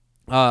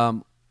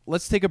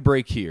 let's take a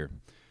break here.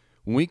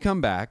 When we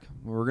come back,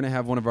 we're going to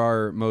have one of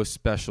our most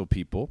special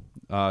people,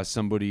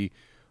 somebody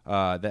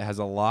that has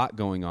a lot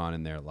going on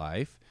in their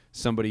life,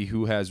 somebody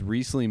who has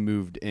recently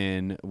moved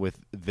in with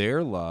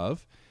their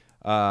love,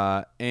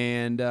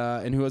 and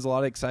who has a lot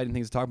of exciting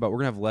things to talk about. We're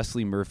going to have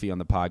Leslie Murphy on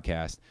the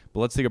podcast.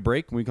 But let's take a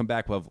break. When we come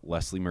back, we'll have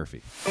Leslie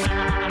Murphy.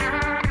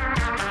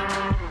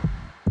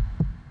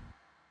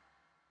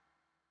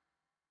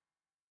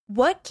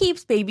 What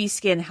keeps baby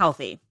skin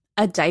healthy?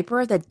 A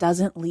diaper that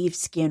doesn't leave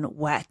skin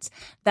wet.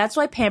 That's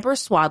why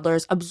Pampers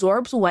Swaddlers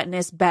absorbs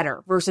wetness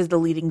better versus the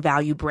leading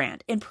value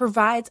brand and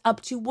provides up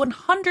to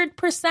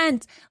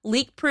 100%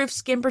 leak-proof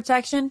skin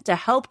protection to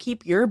help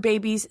keep your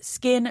baby's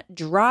skin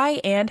dry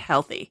and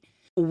healthy.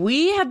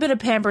 We have been a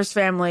Pampers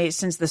family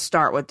since the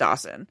start with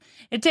Dawson.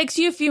 It takes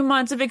you a few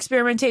months of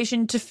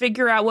experimentation to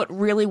figure out what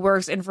really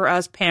works, and for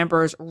us,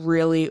 Pampers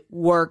really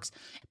works.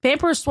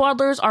 Pampers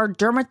Swaddlers are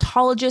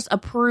dermatologist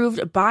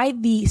approved by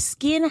the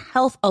Skin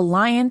Health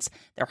Alliance.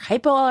 They're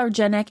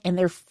hypoallergenic and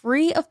they're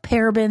free of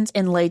parabens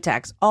and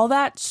latex. All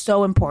that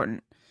so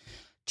important.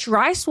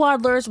 Try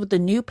Swaddlers with the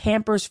new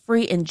Pampers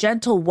Free and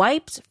Gentle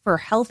wipes for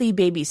healthy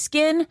baby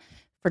skin.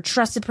 For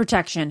trusted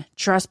protection,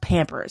 trust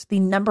Pampers, the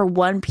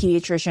 #1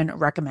 pediatrician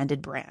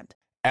recommended brand.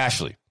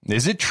 Ashley,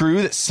 is it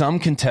true that some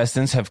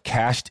contestants have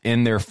cashed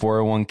in their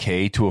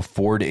 401k to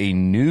afford a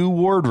new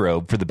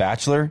wardrobe for The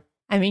Bachelor?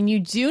 I mean, you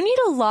do need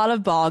a lot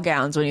of ball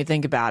gowns when you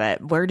think about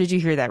it. Where did you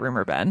hear that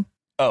rumor, Ben?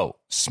 Oh,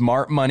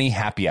 Smart Money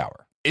Happy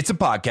Hour. It's a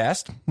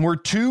podcast where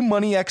two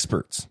money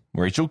experts,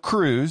 Rachel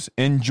Cruz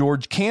and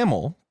George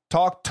Camel,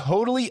 talk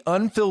totally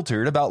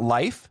unfiltered about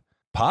life,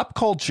 pop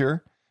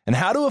culture, and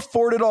how to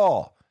afford it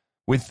all,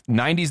 with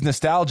 90s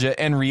nostalgia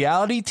and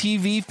reality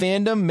TV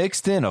fandom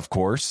mixed in, of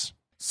course.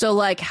 So,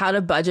 like, how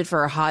to budget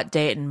for a hot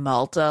date in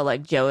Malta,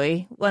 like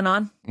Joey went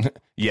on?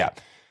 Yeah.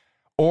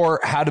 Or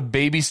how to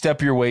baby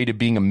step your way to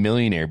being a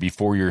millionaire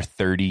before you're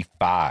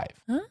 35.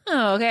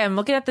 Oh, okay. I'm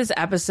looking at this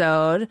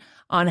episode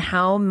on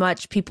how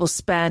much people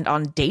spend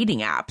on dating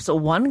apps. So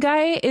one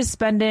guy is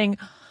spending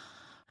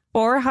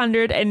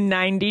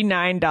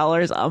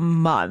 $499 a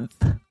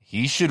month.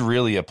 He should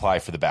really apply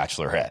for the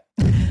Bachelorette.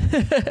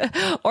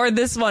 Or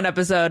this one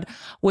episode,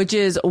 which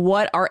is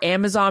what our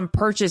Amazon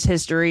purchase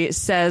history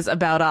says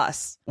about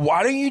us.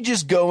 Why don't you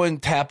just go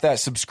and tap that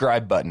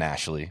subscribe button,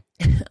 Ashley?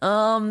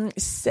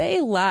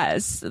 Say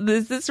less.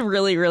 This is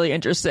really, really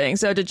interesting.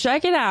 So to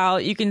check it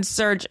out, you can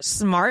search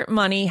Smart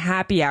Money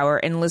Happy Hour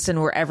and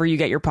listen wherever you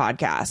get your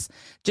podcasts.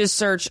 Just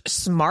search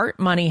Smart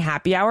Money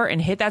Happy Hour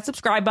and hit that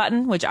subscribe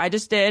button, which I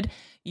just did.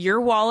 Your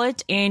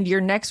wallet and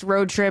your next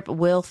road trip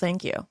will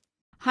thank you.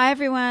 Hi,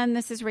 everyone.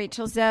 This is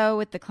Rachel Zoe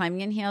with the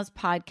Climbing in Heels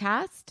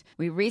podcast.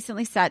 We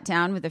recently sat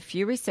down with a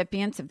few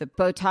recipients of the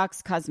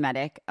Botox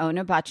Cosmetic,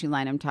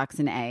 Onabotulinum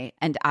Toxin A,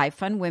 and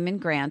iFund Women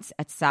grants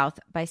at South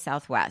by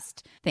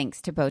Southwest,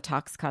 thanks to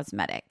Botox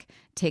Cosmetic.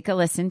 Take a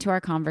listen to our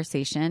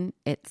conversation.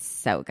 It's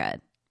so good.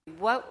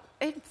 What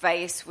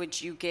advice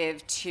would you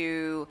give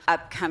to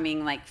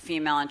upcoming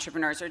female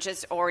entrepreneurs or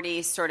just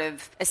already sort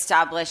of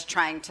established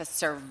trying to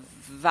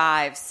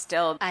survive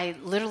still? I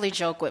literally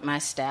joke with my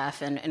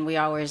staff, and we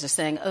always are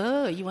saying,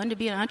 oh, you want to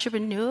be an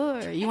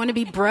entrepreneur? You want to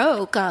be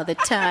broke all the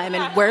time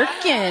and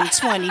working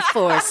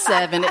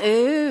 24/7?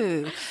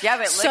 Ooh. Yeah,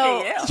 but look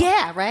at you.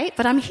 Yeah, right?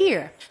 But I'm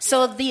here.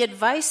 So the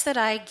advice that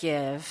I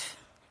give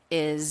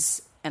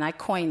is, and I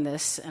coined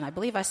this, and I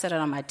believe I said it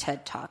on my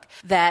TED Talk,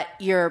 that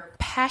your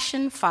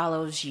passion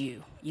follows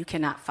you. You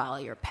cannot follow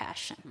your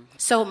passion.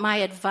 So my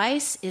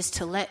advice is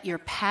to let your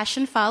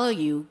passion follow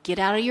you, get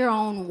out of your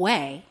own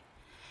way,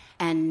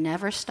 and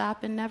never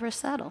stop and never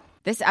settle.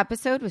 This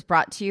episode was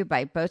brought to you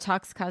by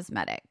Botox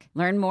Cosmetic.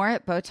 Learn more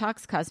at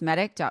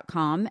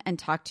BotoxCosmetic.com and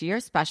talk to your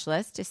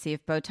specialist to see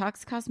if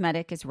Botox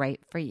Cosmetic is right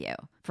for you.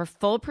 For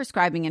full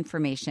prescribing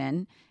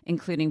information,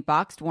 including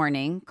boxed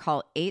warning,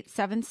 call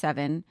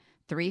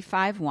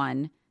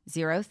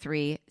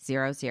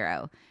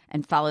 877-351-0300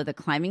 and follow the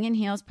Climbing in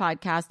Heels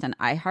podcast on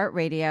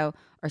iHeartRadio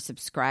or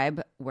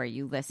subscribe where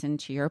you listen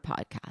to your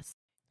podcast.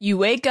 You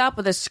wake up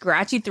with a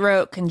scratchy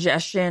throat,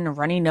 congestion,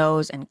 runny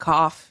nose, and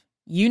cough.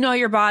 You know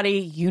your body.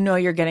 You know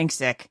you're getting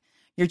sick.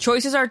 Your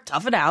choices are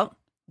tough it out,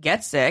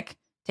 get sick,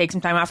 take some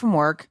time out from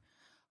work,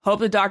 hope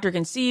the doctor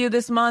can see you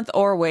this month,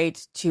 or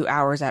wait 2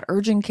 hours at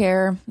urgent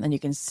care. Then you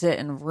can sit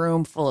in a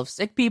room full of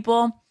sick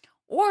people.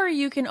 Or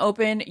you can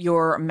open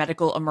your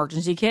medical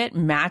emergency kit,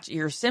 match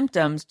your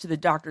symptoms to the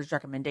doctor's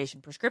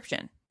recommendation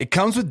prescription. It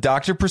comes with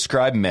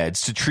doctor-prescribed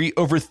meds to treat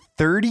over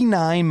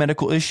 39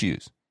 medical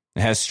issues.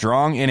 It has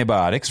strong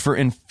antibiotics for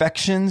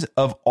infections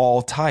of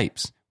all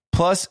types,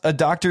 plus a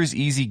doctor's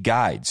easy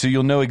guide, so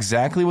you'll know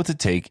exactly what to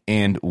take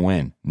and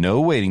when. No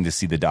waiting to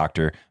see the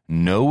doctor,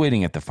 no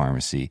waiting at the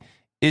pharmacy.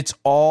 It's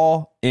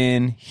all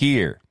in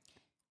here.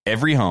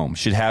 Every home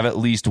should have at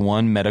least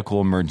one medical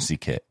emergency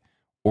kit.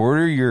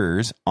 Order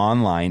yours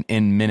online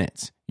in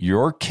minutes.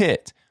 Your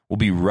kit will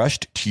be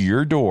rushed to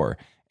your door,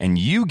 and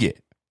you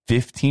get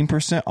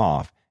 15%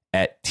 off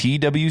at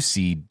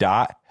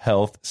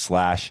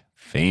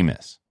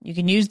twc.health/famous. You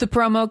can use the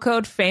promo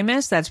code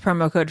FAMOUS. That's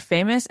promo code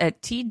FAMOUS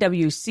at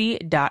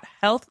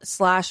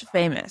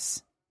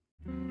twc.health/famous.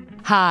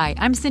 Hi,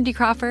 I'm Cindy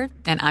Crawford,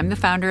 and I'm the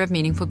founder of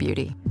Meaningful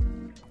Beauty.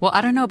 Well,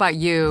 I don't know about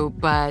you,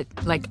 but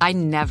I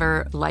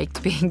never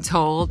liked being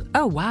told,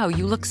 oh, wow,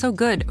 you look so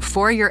good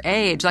for your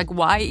age.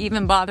 Why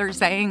even bother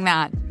saying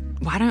that?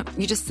 Why don't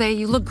you just say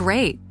you look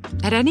great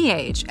at any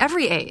age,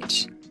 every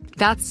age?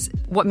 That's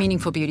what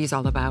Meaningful Beauty is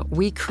all about.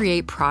 We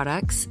create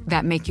products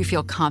that make you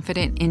feel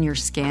confident in your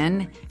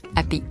skin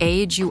at the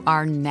age you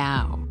are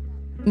now.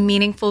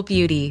 Meaningful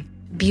Beauty.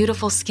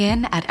 Beautiful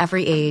skin at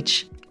every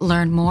age.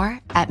 Learn more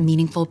at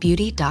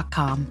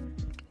meaningfulbeauty.com.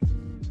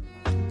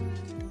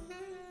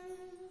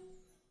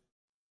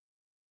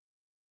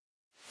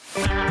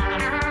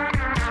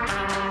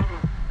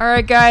 All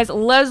right, guys,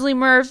 Leslie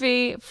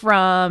Murphy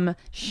from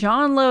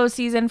Sean Lowe's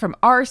season, from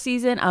our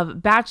season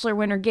of Bachelor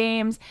Winter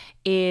Games,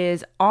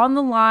 is on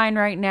the line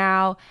right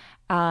now.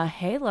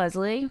 Hey,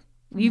 Leslie,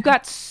 you've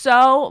got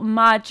so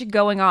much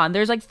going on.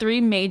 There's 3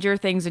 major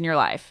things in your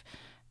life.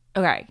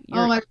 Okay.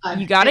 Oh my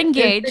God. You got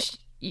engaged.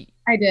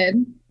 I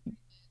did.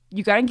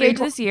 You got engaged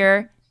this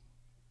year.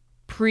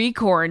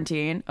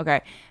 Pre-quarantine.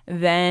 Okay.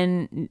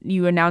 Then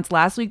you announced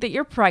last week that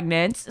you're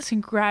pregnant.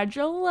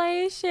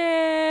 Congratulations.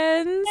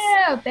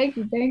 Yeah, thank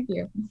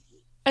you.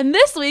 And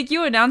this week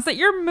you announced that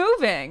you're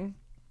moving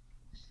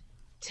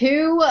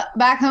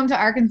back home to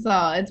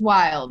Arkansas. It's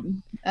wild.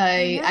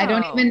 I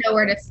don't even know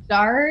where to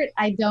start.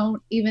 I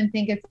don't even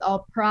think it's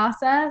all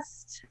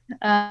processed.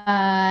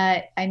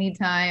 I need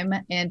time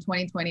in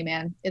 2020,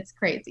 man. It's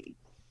crazy.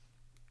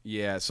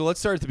 Yeah, so let's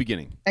start at the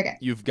beginning. Okay.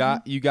 You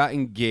got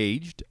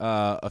engaged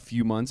a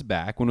few months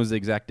back. When was the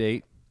exact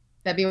date?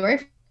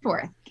 February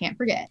 4th. Can't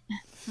forget.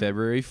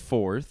 February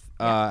 4th.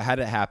 How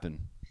did it happen?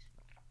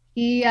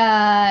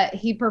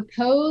 He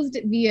proposed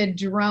via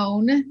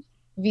drone,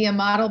 via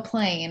model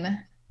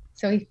plane.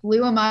 So he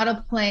flew a model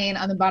plane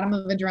on the bottom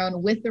of a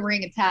drone with the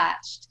ring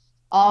attached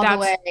all the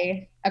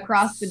way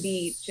across the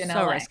beach in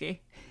LA.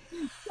 Risky.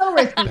 So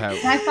risky. And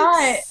I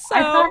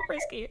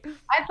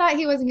thought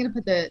he wasn't going to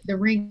put the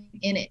ring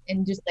in it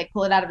and just like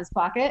pull it out of his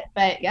pocket.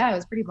 But yeah, it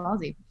was pretty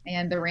ballsy.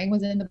 And the ring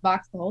was in the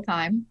box the whole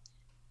time.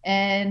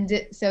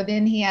 And so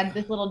then he had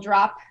this little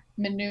drop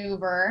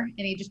maneuver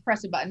and he just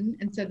pressed a button.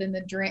 And so then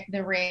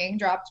the ring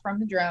dropped from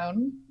the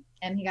drone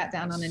and he got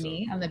down on a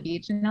knee on the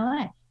beach in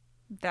LA.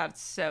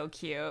 That's so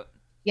cute.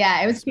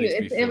 Yeah, it was cute.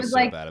 It was so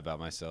like bad about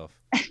myself.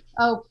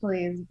 Oh,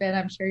 please, Ben.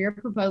 I'm sure your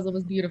proposal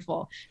was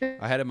beautiful.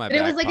 I had it in my but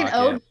back it was like pocket.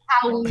 an ode to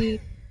how we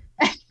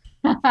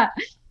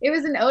it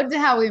was an ode to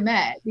how we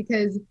met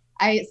because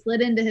I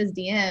slid into his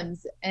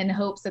DMs in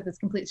hopes that this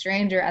complete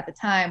stranger at the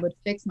time would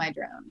fix my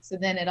drone. So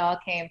then it all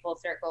came full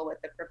circle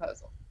with the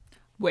proposal.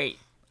 Wait,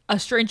 a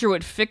stranger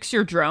would fix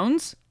your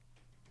drones?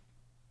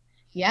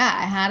 Yeah,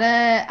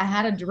 I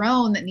had a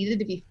drone that needed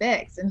to be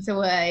fixed, and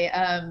so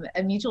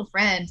a mutual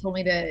friend told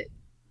me to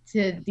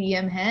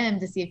DM him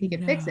to see if he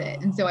could fix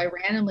it. And so I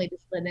randomly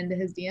just slid into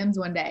his DMs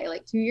one day,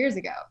 like 2 years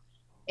ago,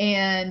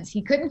 and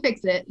he couldn't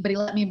fix it, but he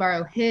let me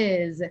borrow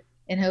his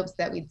in hopes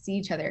that we'd see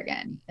each other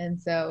again. And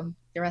so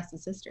the rest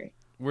is history.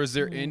 Was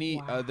there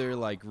any other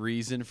like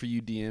reason for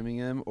you DMing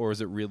him, or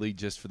was it really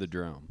just for the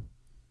drone?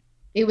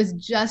 It was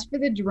just for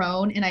the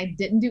drone, and I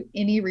didn't do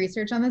any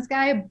research on this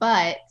guy,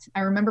 but I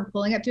remember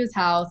pulling up to his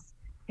house.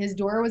 His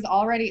door was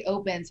already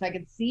open, so I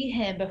could see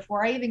him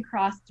before I even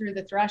crossed through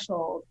the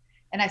threshold.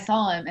 And I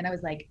saw him and I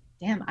was like,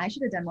 damn, I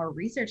should have done more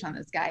research on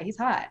this guy. He's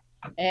hot.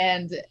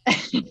 And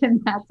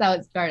that's how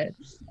it started.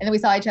 And then we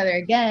saw each other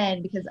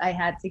again because I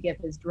had to give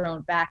his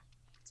drone back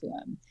to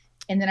him.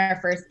 And then our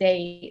first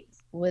date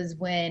was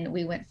when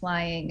we went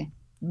flying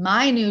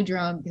my new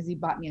drone because he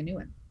bought me a new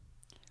one.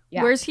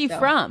 Yeah, Where's he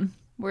from?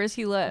 Where does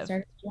he live?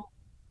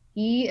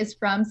 He is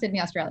from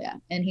Sydney,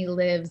 Australia, and he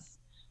lives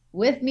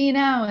with me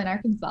now in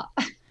Arkansas.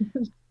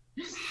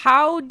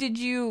 How did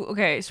you,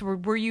 so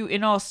were you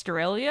in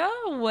Australia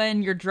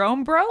when your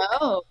drone broke?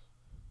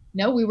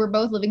 No, we were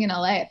both living in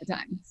LA at the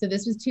time. So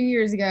this was 2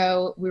 years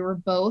ago. We were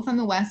both on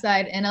the west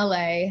side in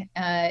LA,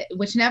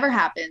 which never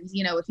happens.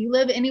 You know, if you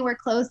live anywhere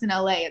close in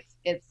LA,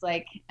 it's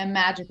like a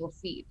magical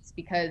feat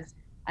because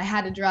I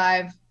had to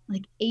drive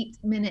like 8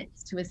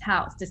 minutes to his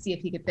house to see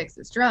if he could fix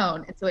this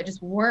drone. And so it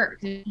just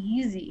worked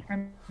easy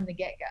from the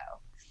get-go.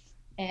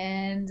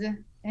 And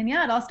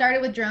yeah, it all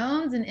started with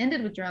drones and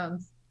ended with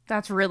drones.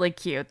 That's really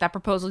cute. That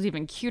proposal is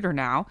even cuter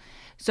now.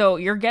 So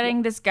you're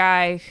getting this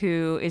guy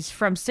who is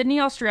from Sydney,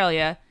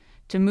 Australia,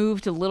 to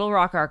move to Little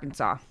Rock,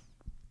 Arkansas.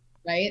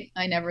 Right?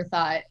 I never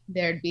thought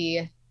there'd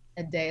be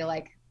a day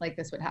like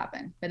this would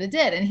happen, but it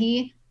did. And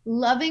he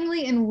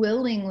lovingly and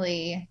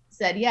willingly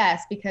said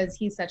yes because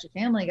he's such a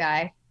family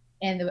guy,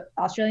 and the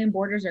Australian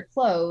borders are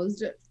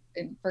closed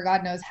for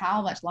God knows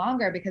how much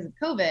longer because of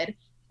COVID.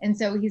 And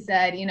so he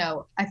said, you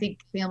know, I think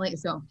family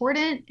is so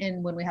important.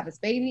 And when we have this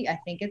baby, I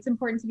think it's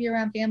important to be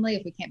around family.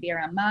 If we can't be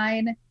around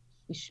mine,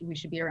 we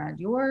should be around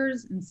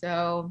yours. And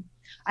so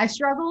I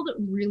struggled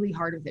really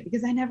hard with it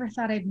because I never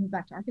thought I'd move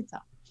back to Arkansas.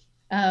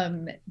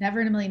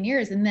 Never in a million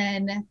years. And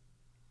then,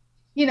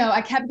 you know,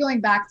 I kept going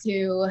back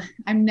to,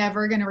 I'm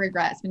never going to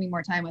regret spending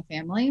more time with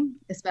family,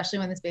 especially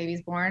when this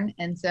baby's born.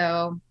 And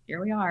so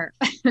here we are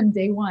on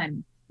day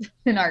one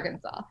in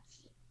Arkansas.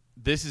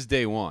 This is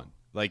day one.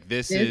 Like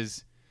this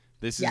is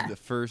the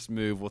first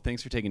move. Well,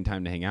 thanks for taking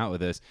time to hang out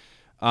with us.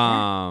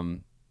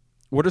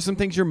 What are some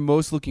things you're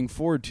most looking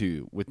forward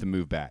to with the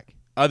move back,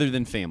 other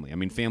than family? I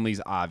mean,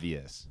 family's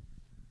obvious.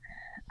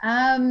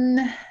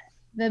 Family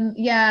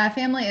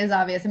is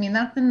obvious. I mean,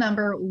 that's the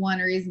number one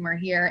reason we're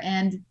here,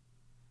 and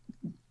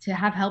to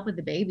have help with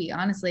the baby.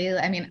 Honestly,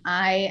 I mean,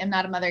 I am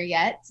not a mother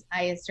yet.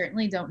 I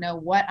certainly don't know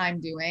what I'm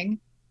doing,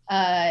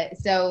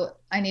 so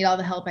I need all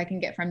the help I can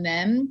get from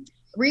them.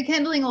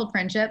 Rekindling old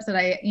friendships that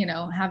I,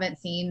 haven't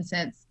seen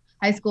since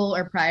high school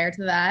or prior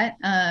to that.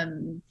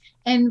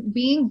 And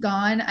being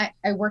gone,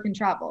 I work and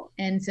travel.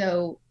 And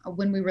so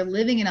when we were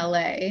living in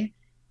LA,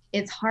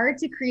 it's hard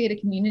to create a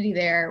community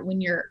there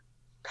when you're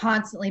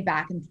constantly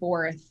back and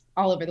forth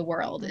all over the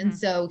world. Mm-hmm. And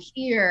so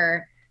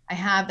here I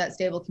have that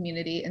stable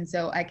community. And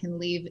so I can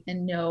leave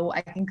and know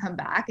I can come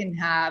back and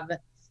have,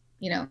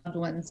 loved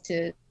ones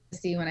to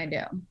see when I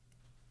do.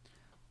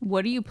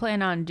 What do you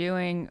plan on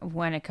doing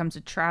when it comes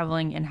to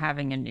traveling and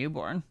having a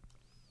newborn?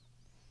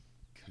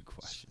 Good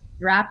question.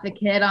 Wrap the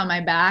kid on my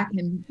back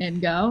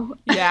and go.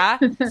 Yeah.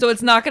 So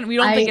it's not going to, we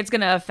don't think it's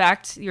going to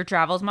affect your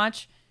travels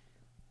much?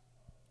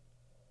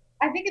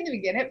 I think in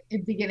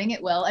the beginning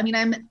it will. I mean,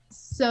 I'm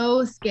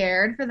so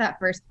scared for that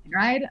first plane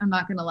ride. I'm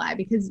not going to lie,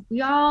 because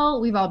we've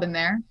all been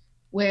there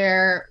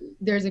where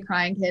there's a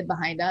crying kid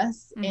behind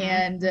us,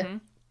 and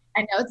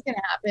I know it's going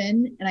to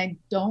happen, and I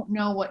don't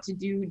know what to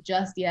do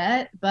just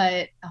yet,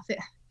 but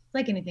it's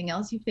like anything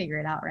else, you figure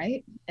it out,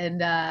 right? And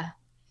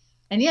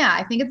yeah,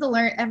 I think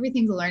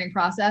everything's a learning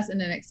process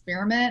and an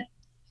experiment.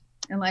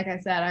 And like I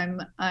said,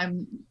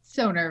 I'm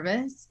so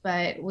nervous,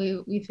 but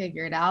we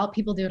figure it out.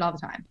 People do it all the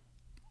time.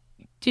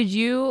 Did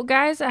you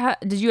guys,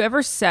 did you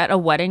ever set a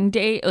wedding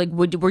date? Like,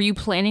 were you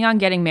planning on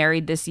getting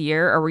married this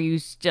year, or were you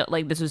still,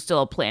 like, this was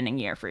still a planning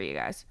year for you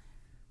guys?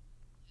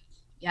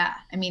 Yeah.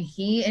 I mean,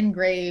 he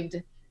engraved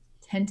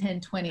 10,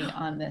 10, 20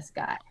 on this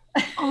guy,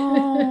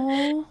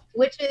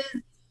 which is,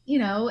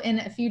 in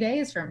a few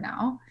days from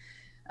now.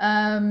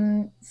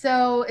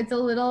 So it's a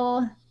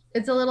little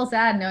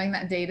sad knowing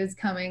that date is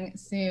coming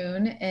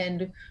soon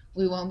and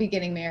we won't be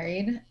getting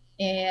married.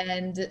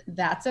 And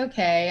that's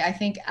okay. I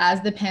think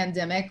as the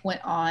pandemic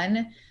went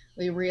on,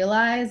 we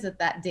realized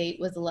that date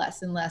was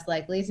less and less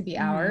likely to be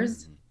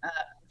ours,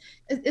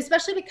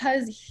 especially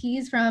because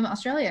he's from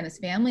Australia and his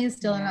family is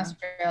still in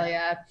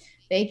Australia.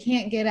 They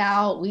can't get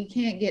out. We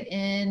can't get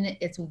in.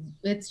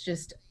 It's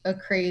just a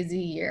crazy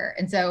year.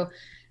 And so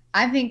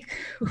I think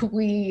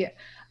we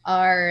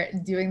are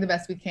doing the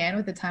best we can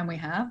with the time we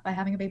have by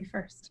having a baby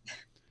first.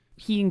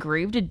 He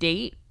engraved a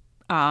date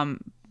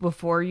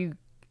before you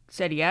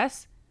said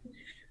yes?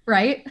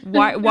 Right?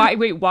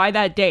 Why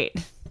that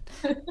date?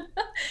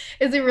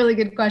 It's a really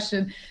good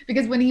question,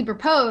 because when he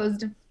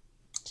proposed,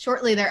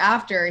 shortly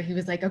thereafter, he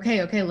was like,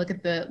 okay, look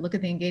at the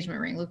engagement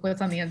ring. Look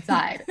what's on the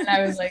inside. And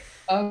I was like,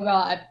 oh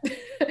God.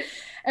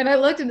 And I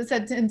looked and it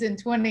said 10, 10,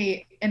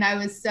 20. And I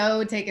was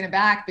so taken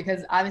aback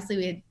because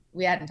obviously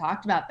we hadn't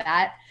talked about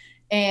that.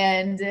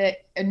 And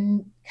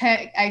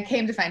I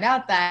came to find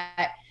out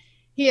that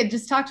he had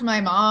just talked to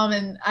my mom.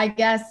 And I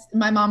guess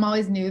my mom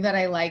always knew that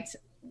I liked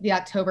the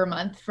October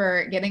month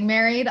for getting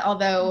married,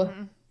 although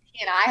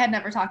he and I had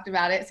never talked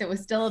about it. So it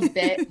was still a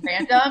bit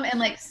random and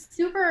like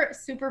super,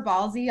 super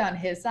ballsy on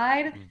his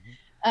side.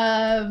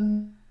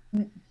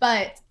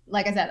 But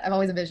like I said, I've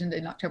always envisioned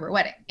an October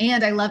wedding,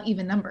 and I love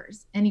even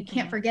numbers, and you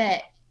can't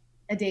forget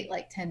a date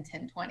like 10,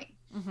 10, 20.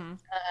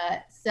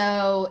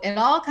 So it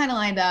all kind of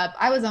lined up.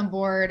 I was on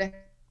board,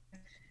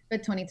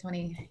 but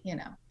 2020,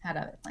 had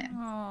other plans.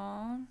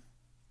 Aww.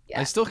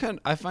 Yeah.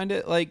 I find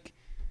it like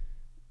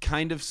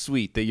kind of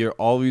sweet that you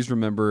always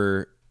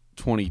remember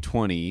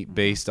 2020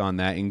 based on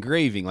that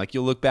engraving. Like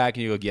you'll look back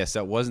and you go, yes,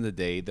 that wasn't the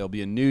date. There'll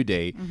be a new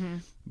date.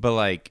 But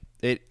like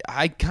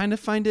I kind of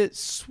find it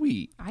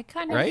sweet. I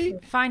kind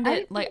of find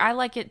it like, I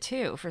like it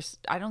too.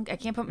 I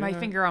can't put my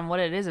finger on what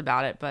it is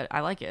about it, but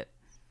I like it.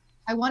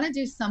 I want to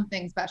do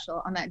something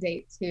special on that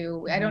date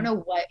too. I don't know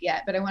what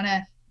yet, but I want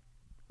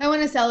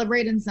to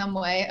celebrate in some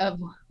way of,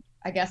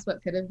 I guess,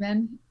 what could have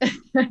been.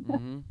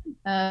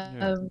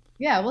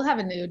 Yeah, we'll have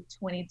a new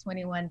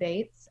 2021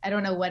 dates. I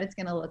don't know what it's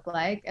going to look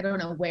like. I don't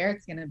know where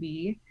it's going to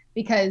be,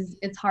 because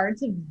it's hard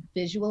to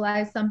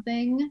visualize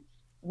something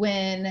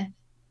when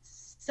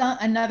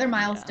another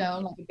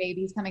milestone, like a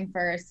baby's coming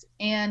first,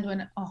 and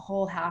when a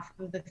whole half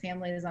of the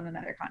family is on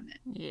another continent.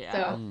 Yeah.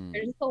 So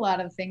there's just a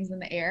lot of things in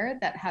the air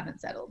that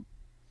haven't settled.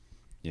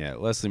 Yeah,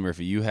 Leslie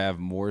Murphy, you have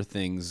more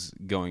things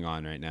going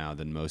on right now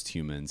than most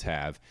humans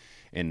have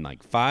in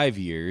like 5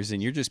 years,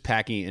 and you're just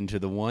packing it into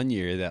the 1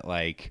 year that,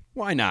 like,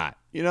 why not?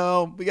 We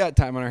got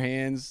time on our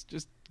hands.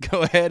 Just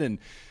go ahead and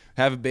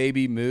have a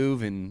baby,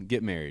 move, and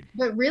get married.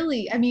 But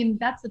really, I mean,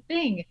 that's the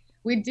thing.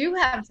 We do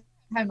have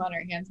time on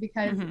our hands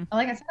because,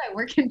 like I said, I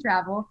work in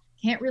travel.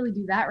 Can't really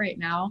do that right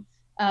now.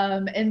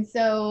 And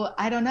so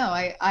I don't know.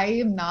 I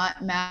am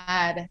not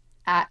mad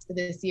at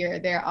this year.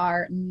 There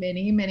are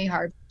many, many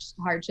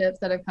hardships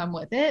that have come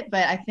with it.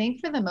 But I think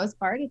for the most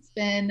part, it's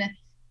been,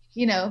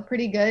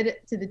 pretty good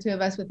to the two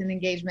of us with an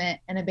engagement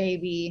and a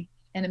baby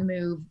and a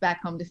move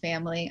back home to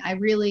family. I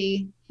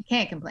really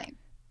can't complain.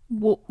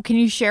 Well, can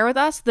you share with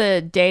us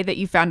the day that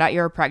you found out you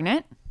were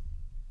pregnant?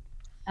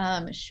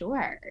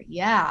 Sure.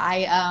 Yeah.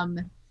 I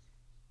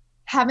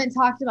haven't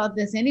talked about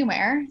this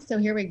anywhere. So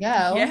here we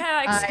go.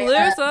 Yeah,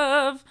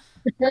 exclusive.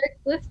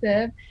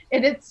 Exclusive.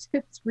 And it's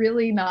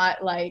really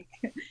not like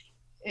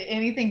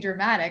anything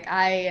dramatic.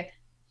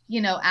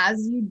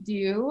 As you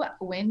do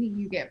when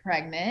you get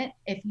pregnant,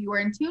 if you are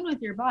in tune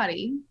with your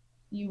body,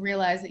 you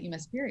realize that you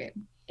miss period.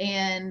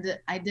 And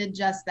I did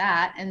just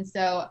that. And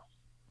so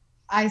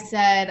I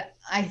said,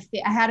 I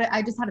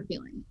just had a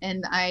feeling,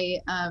 and I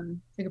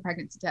took a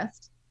pregnancy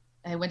test.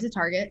 I went to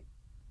Target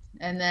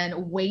and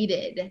then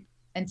waited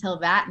until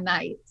that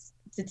night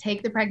to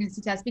take the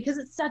pregnancy test, because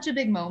it's such a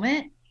big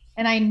moment.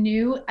 And I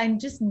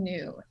just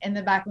knew in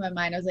the back of my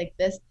mind, I was like,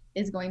 this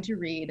is going to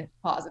read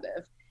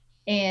positive.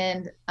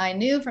 And I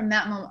knew from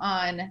that moment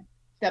on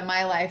that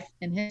my life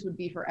and his would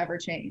be forever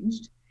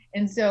changed.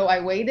 And so I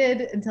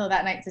waited until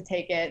that night to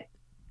take it.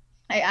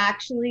 I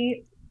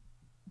actually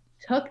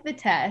took the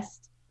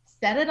test,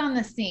 set it on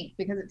the sink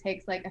because it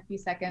takes like a few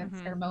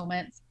seconds or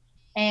moments,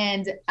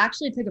 and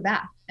actually took a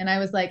bath. And I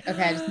was like,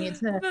 okay, I just need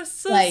to the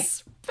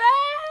suspense.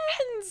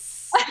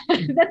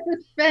 The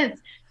suspense.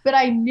 But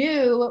I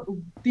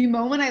knew the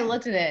moment I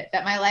looked at it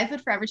that my life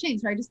would forever change.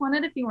 So I just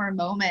wanted a few more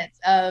moments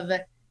of,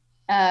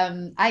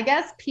 I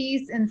guess,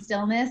 peace and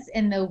stillness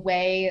in the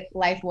way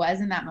life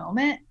was in that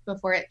moment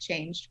before it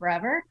changed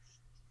forever.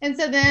 And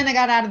so then I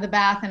got out of the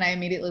bath and I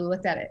immediately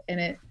looked at it and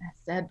it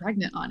said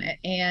pregnant on it.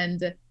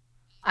 And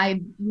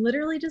I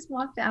literally just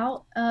walked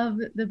out of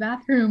the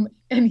bathroom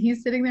and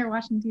he's sitting there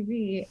watching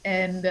TV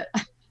and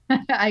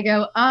I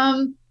go,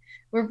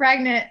 we're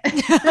pregnant.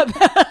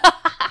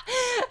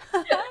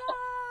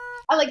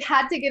 I like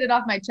had to get it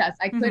off my chest.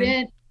 I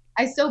couldn't,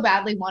 I so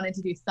badly wanted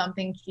to do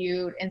something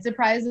cute and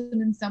surprise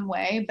him in some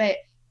way, but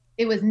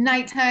it was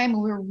nighttime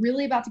and we were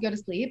really about to go to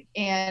sleep.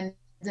 And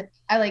it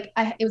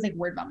was like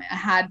word vomit. I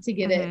had to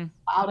get it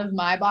out of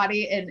my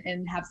body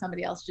and have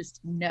somebody else just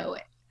know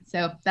it.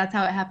 So that's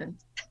how it happened.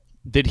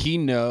 Did he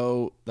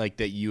know like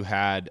that you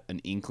had an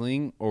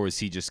inkling, or was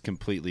he just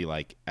completely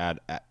like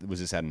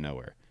was this out of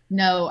nowhere?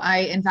 No,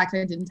 in fact,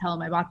 I didn't tell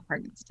him I bought the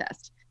pregnancy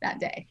test that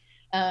day.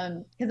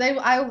 Cause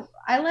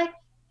I like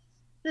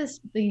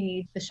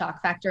the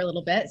shock factor a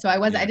little bit. So I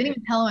didn't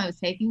even tell him I was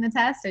taking the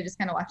test. I just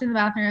kind of walked in the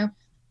bathroom,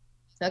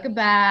 took a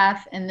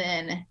bath, and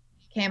then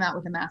came out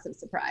with a massive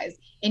surprise.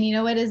 And you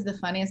know what is the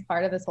funniest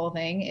part of this whole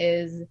thing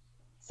is,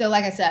 so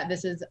like I said,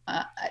 this is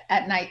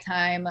at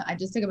nighttime. I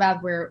just took a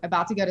bath. We're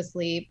about to go to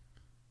sleep.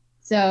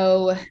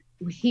 So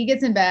he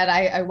gets in bed.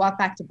 I walk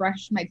back to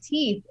brush my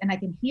teeth and I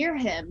can hear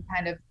him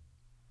kind of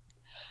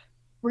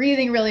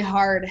breathing really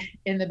hard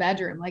in the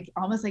bedroom, like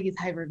almost like he's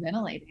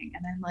hyperventilating.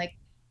 And I'm like,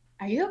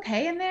 are you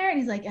okay in there? And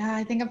he's like, yeah,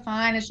 I think I'm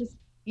fine. It's just,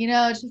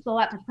 it's just a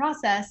lot to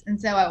process. And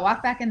so I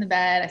walk back in the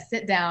bed, I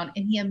sit down,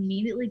 and he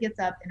immediately gets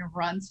up and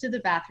runs to the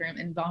bathroom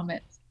and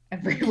vomits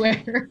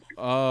everywhere.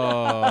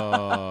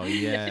 Oh,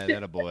 yeah,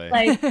 that a boy.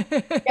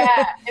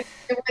 Yeah,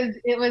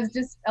 it was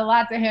just a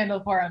lot to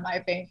handle for him, I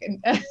think.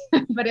 And,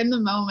 but in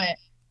the moment,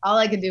 all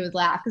I could do was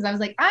laugh because I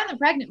was like, I'm the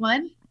pregnant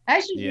one. I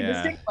should be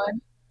the sick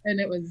one. And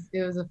it was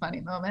a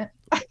funny moment.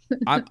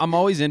 I'm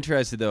always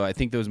interested though. I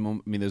think those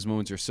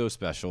moments are so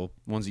special,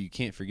 ones that you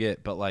can't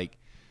forget. But like,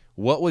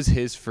 what was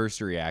his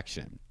first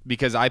reaction?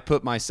 Because I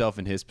put myself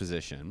in his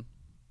position.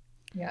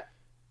 Yeah.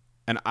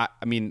 And I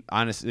mean,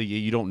 honestly,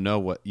 you don't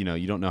know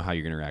you don't know how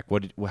you're going to react.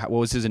 What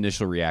was his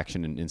initial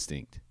reaction and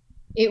instinct?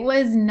 It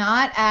wasn't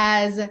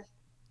as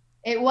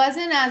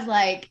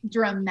like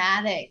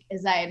dramatic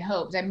as I had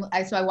hoped.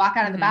 So I walk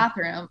out of the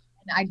bathroom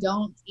and I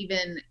don't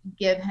even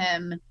give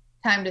him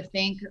time to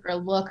think or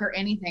look or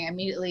anything. I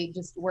immediately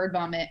just word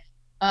vomit.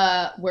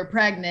 We're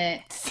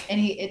pregnant.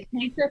 And it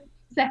takes a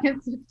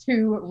second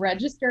to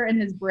register in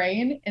his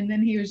brain. And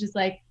then he was just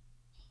like,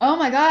 oh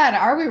my God,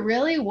 are we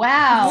really?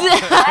 Wow.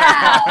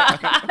 Wow.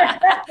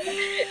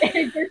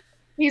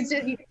 You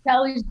can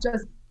tell he's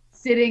just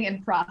sitting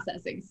and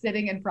processing.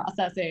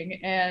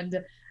 And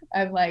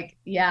I'm like,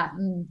 yeah,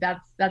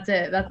 that's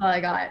it. That's all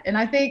I got. And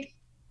I think,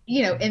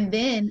 and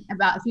then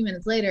about a few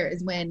minutes later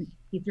is when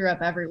he threw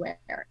up everywhere.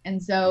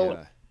 And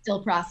so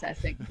still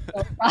processing.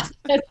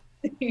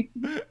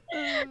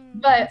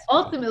 But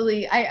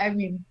ultimately, I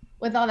mean,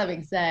 with all that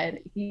being said,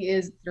 he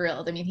is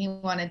thrilled. I mean, he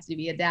wanted to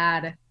be a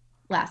dad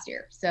last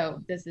year.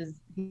 So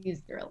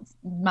he's thrilled,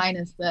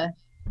 minus the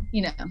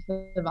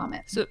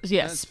vomit. So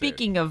yeah, that's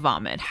speaking fair. Of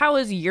vomit, how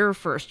has your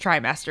first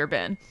trimester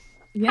been?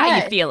 Yeah. How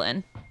you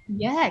feeling?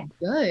 Yeah,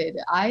 good.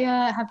 I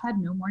have had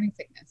no morning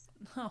sickness.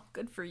 Oh,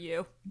 good for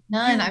you.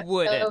 None. I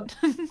wouldn't.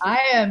 I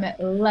am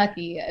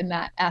lucky in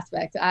that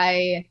aspect.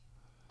 I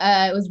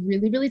was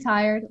really, really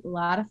tired, a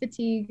lot of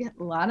fatigue,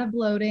 a lot of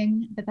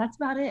bloating, but that's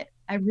about it.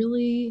 I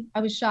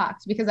was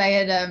shocked because I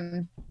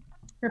had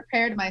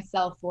prepared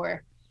myself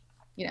for,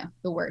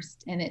 the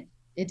worst, and it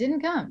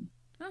didn't come.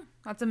 Oh,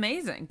 that's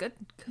amazing. Good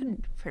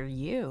for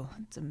you.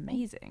 That's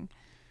amazing.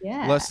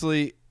 Yeah.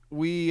 Leslie,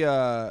 we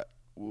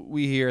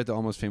here at the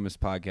Almost Famous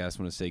podcast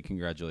want to say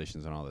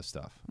congratulations on all this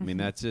stuff. I mean,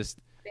 that's just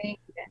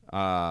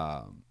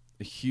a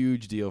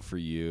huge deal for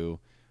you.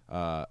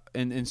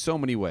 In so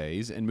many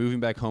ways, and moving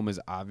back home is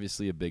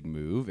obviously a big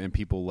move, and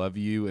people love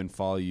you and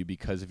follow you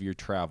because of your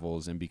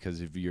travels and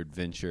because of your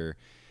adventure.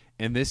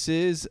 And this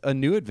is a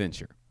new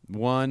adventure,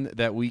 one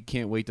that we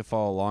can't wait to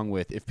follow along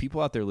with. If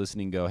people out there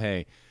listening go,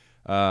 hey,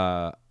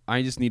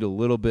 I just need a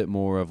little bit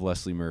more of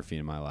Leslie Murphy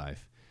in my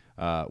life,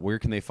 where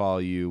can they follow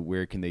you?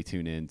 Where can they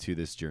tune in to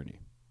this journey?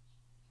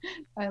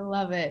 I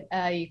love it.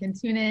 You can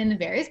tune in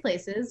various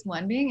places,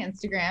 one being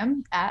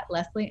Instagram at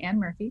Leslie Ann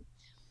Murphy,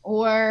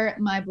 or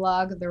my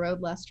blog, The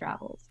Road Less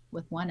Travels,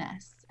 with one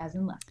S, as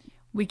in Leslie.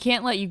 We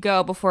can't let you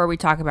go before we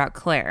talk about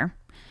Clare.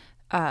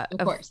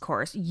 Of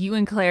course. You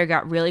and Clare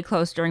got really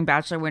close during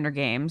Bachelor Winter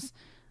Games.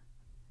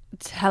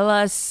 Tell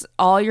us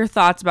all your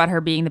thoughts about her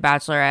being the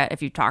Bachelorette,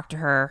 if you talked to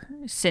her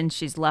since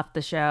she's left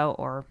the show,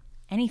 or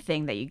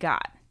anything that you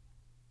got.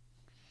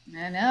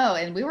 I know.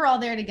 And we were all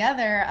there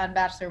together on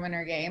Bachelor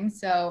Winter Games.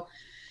 So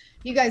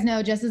you guys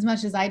know just as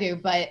much as I do.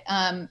 But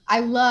I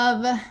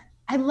love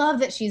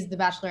that she's the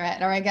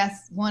Bachelorette, or I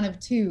guess one of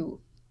two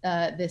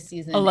this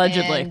season.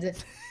 Allegedly.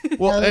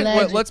 Well,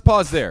 let's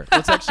pause there.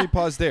 Let's actually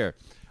pause there.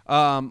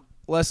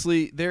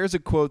 Leslie, there's a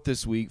quote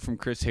this week from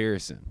Chris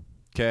Harrison.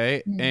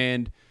 Okay. Mm-hmm.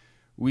 And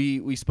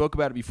we spoke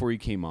about it before you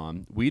came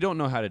on. We don't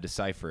know how to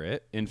decipher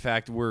it. In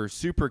fact, we're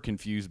super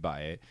confused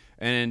by it.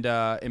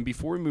 And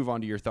before we move on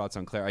to your thoughts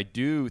on Clare, I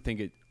do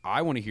think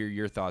I want to hear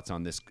your thoughts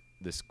on this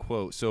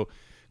quote. So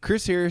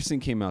Chris Harrison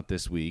came out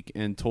this week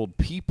and told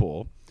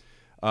people,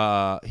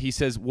 he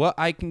says, what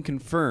I can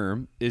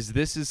confirm is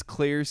this is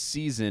Clare's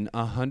season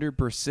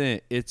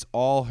 100%. It's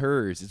all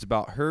hers. It's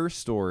about her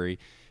story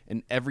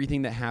and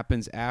everything that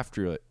happens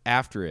after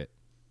it.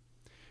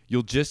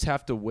 You'll just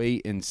have to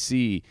wait and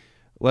see.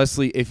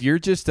 Leslie, if you're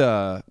just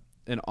an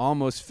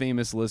almost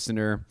famous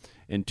listener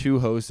and two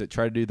hosts that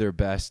try to do their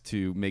best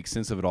to make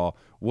sense of it all,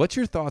 what's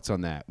your thoughts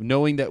on that,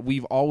 knowing that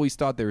we've always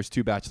thought there was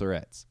two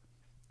bachelorettes?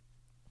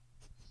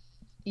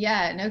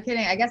 Yeah, no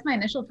kidding. I guess my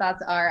initial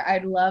thoughts are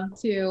I'd love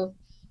to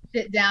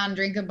sit down,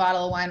 drink a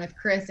bottle of wine with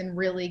Chris and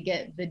really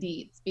get the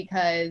deets,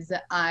 because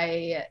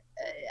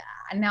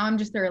now I'm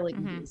just thoroughly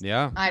confused.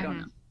 Yeah. I don't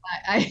know.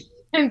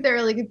 I'm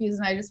thoroughly confused,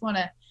 and I just want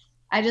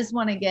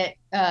to get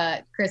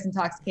Chris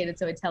intoxicated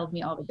so he tells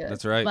me all the goods.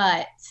 That's right.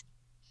 But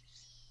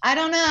I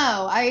don't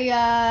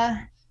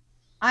know.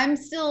 I'm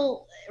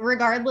still,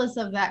 regardless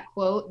of that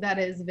quote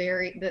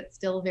that's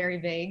still very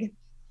vague,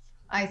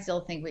 I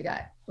still think we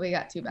got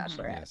two bachelorettes.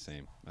 Yeah,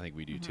 same. I think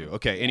we do too.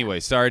 Okay. Anyway,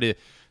 sorry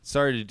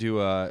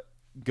to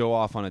go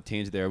off on a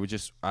tangent there.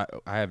 I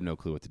have no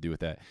clue what to do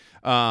with that.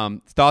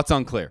 Thoughts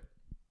on Clare?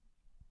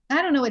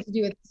 I don't know what to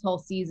do with this whole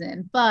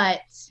season, but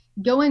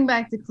going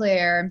back to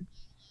Clare,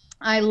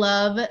 I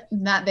love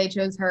that they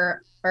chose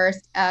her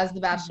first as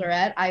the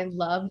bachelorette. I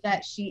love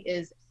that she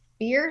is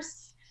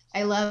fierce.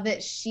 I love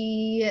that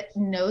she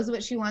knows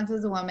what she wants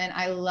as a woman.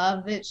 I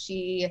love that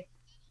she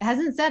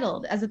hasn't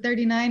settled as a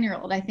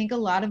 39-year-old. I think a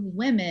lot of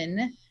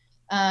women,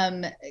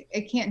 I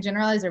can't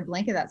generalize or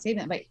blanket that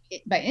statement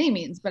by any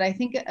means, but I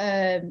think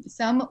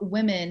some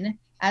women,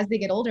 as they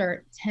get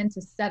older, tend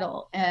to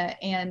settle,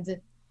 and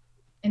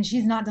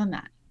she's not done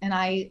that. And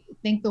I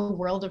think the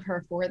world of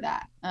her for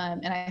that.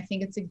 And I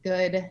think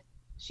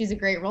she's a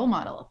great role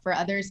model for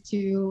others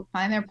to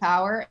find their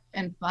power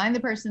and find the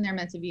person they're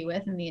meant to be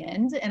with in the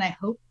end. And I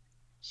hope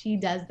she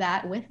does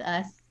that with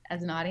us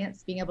as an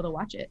audience, being able to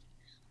watch it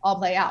all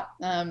play out.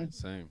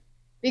 Same.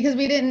 Because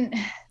we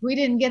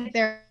didn't get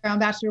there on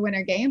Bachelor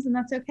Winter Games, and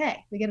that's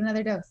okay. We get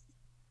another dose.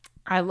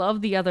 I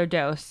love the other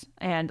dose.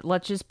 And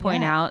let's just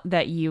point out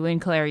that you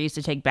and Claire used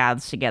to take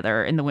baths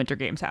together in the Winter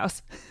Games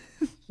house.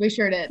 We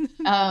sure did.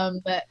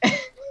 But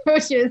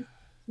which is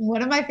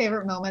one of my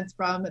favorite moments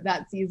from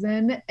that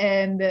season.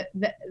 And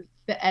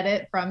the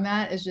edit from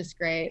that is just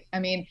great. I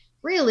mean,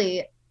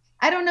 really,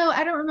 I don't know.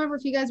 I don't remember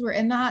if you guys were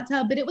in the hot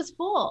tub, but it was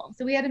full.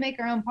 So we had to make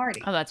our own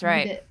party. Oh, that's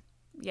right.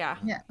 Yeah.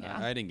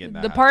 I didn't get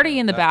that. The party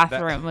in the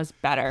bathroom was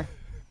better.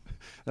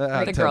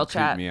 That the girl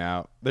chat. Me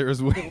out. There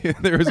was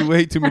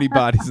way too many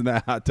bodies in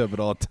that hot tub at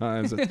all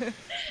times.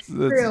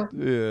 True.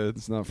 Yeah,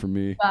 it's not for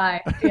me.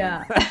 Bye.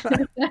 Yeah.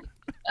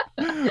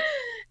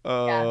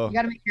 Yeah, you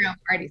got to make your own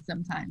party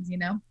sometimes, you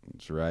know?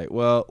 That's right.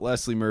 Well,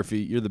 Leslie Murphy,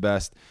 you're the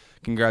best.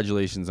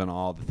 Congratulations on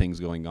all the things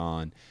going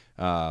on.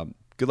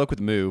 Good luck with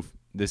the move.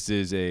 This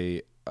is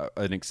an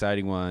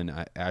exciting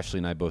one. Ashley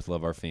and I both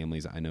love our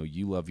families. I know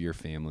you love your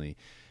family.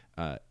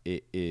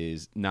 It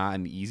is not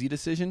an easy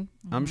decision,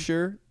 I'm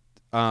sure,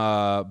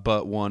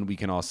 but one we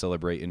can all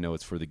celebrate and know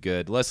it's for the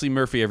good. Leslie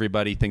Murphy,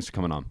 everybody, thanks for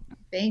coming on.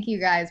 Thank you,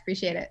 guys.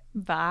 Appreciate it.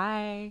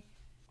 Bye.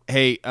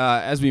 Hey,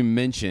 as we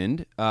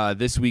mentioned,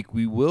 this week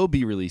we will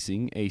be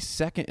releasing a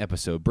second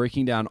episode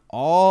breaking down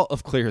all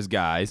of Clare's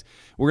guys.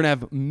 We're going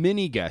to have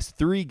many guests,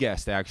 3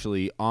 guests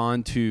actually,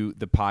 onto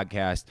the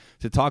podcast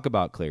to talk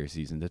about Clare's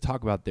season, to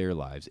talk about their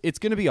lives. It's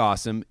going to be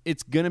awesome.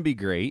 It's going to be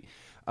great.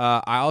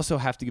 I also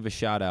have to give a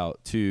shout out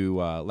to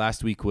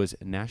last week was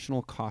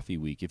National Coffee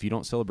Week. If you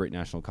don't celebrate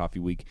National Coffee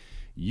Week,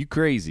 you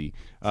crazy.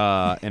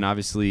 And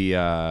obviously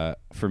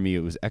for me, it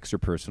was extra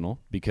personal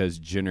because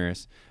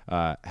Generous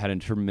had a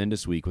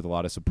tremendous week with a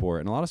lot of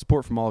support and a lot of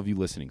support from all of you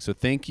listening. So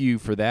thank you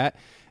for that.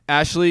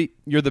 Ashley,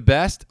 you're the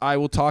best. I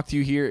will talk to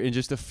you here in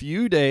just a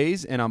few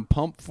days, and I'm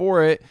pumped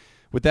for it.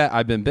 With that,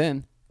 I've been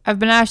Ben. I've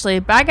been Ashley.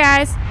 Bye,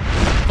 guys.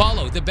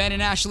 Follow the Ben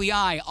and Ashley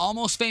I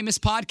Almost Famous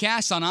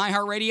podcast on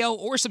iHeartRadio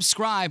or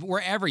subscribe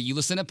wherever you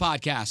listen to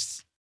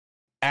podcasts.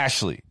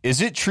 Ashley, is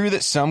it true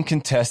that some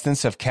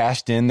contestants have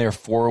cashed in their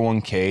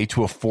 401k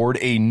to afford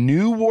a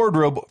new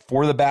wardrobe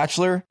for The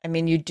Bachelor? I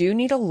mean, you do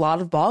need a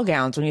lot of ball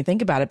gowns when you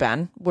think about it,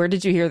 Ben. Where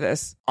did you hear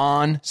this?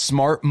 On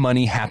Smart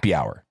Money Happy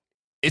Hour.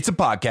 It's a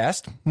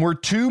podcast where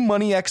 2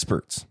 money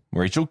experts,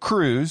 Rachel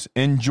Cruz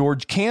and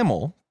George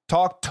Camel,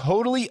 talk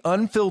totally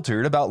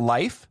unfiltered about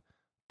life,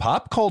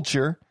 pop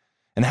culture,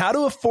 and how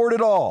to afford it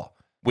all,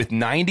 with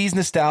 90s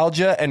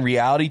nostalgia and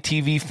reality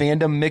TV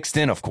fandom mixed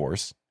in, of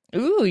course.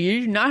 Ooh,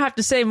 you do not have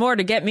to say more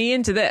to get me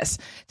into this.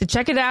 To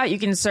check it out, you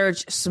can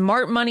search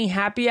Smart Money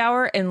Happy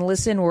Hour and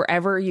listen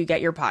wherever you get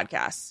your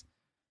podcasts.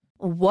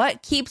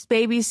 What keeps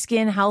baby's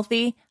skin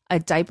healthy? A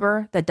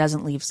diaper that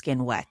doesn't leave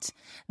skin wet.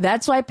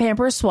 That's why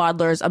Pampers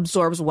Swaddlers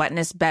absorbs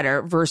wetness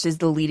better versus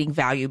the leading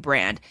value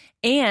brand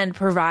and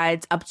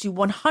provides up to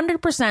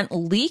 100%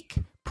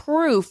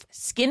 leak-proof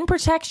skin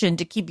protection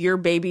to keep your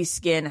baby's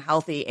skin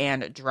healthy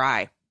and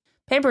dry.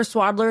 Pampers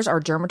Swaddlers are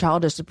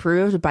dermatologist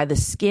approved by the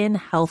Skin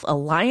Health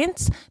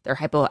Alliance. They're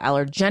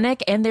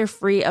hypoallergenic and they're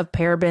free of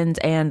parabens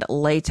and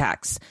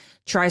latex.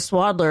 Try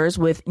Swaddlers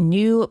with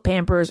new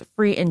Pampers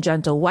Free and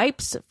Gentle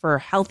wipes for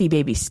healthy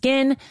baby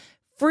skin.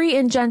 Free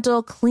and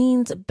Gentle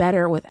cleans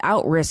better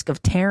without risk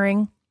of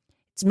tearing.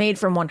 It's made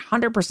from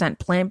 100%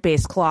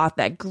 plant-based cloth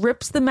that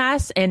grips the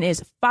mess and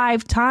is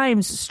 5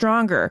 times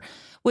stronger.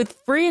 With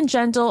Free and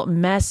Gentle,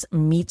 mess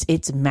meets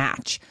its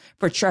match.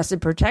 For trusted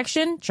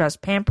protection,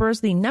 trust Pampers,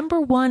 the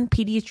 #1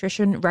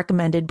 pediatrician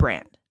recommended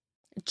brand.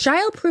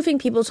 Childproofing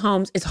people's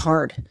homes is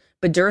hard,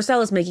 but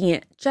Duracell is making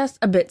it just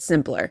a bit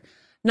simpler.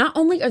 Not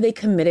only are they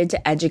committed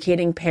to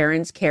educating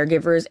parents,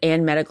 caregivers,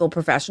 and medical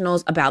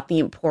professionals about the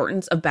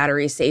importance of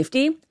battery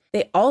safety,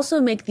 they also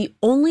make the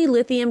only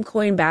lithium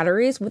coin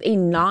batteries with a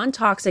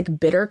non-toxic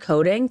bitter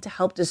coating to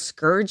help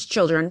discourage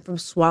children from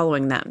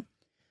swallowing them.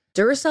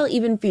 Duracell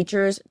even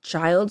features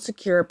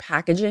child-secure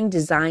packaging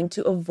designed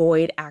to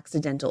avoid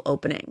accidental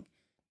opening.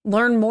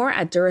 Learn more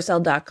at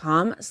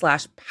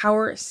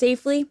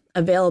Duracell.com/powersafely,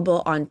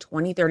 available on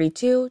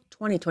 2032,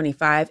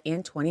 2025,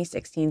 and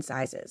 2016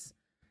 sizes.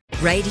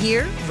 Right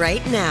here,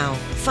 right now.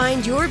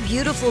 Find your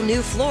beautiful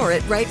new floor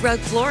at Right Rug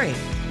Flooring.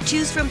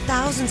 Choose from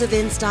thousands of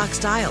in-stock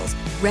styles,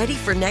 ready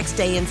for next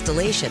day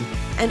installation,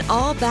 and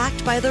all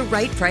backed by the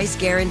right price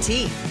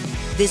guarantee.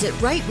 Visit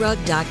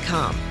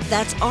rightrug.com.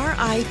 That's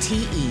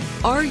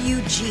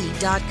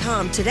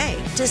RITERUG.com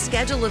today to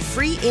schedule a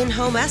free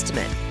in-home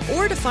estimate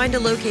or to find a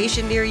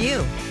location near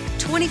you.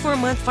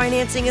 24-month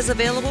financing is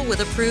available with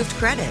approved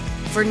credit.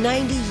 For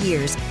 90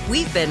 years,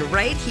 we've been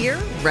right here,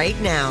 right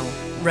now.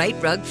 Right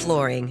Rug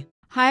Flooring.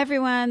 Hi,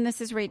 everyone.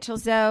 This is Rachel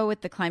Zoe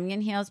with the Climbing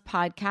in Heels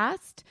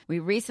podcast. We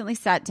recently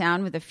sat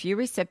down with a few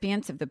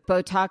recipients of the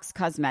Botox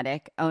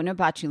Cosmetic,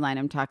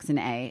 Onabotulinum Toxin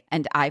A,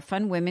 and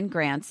iFund Women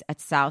grants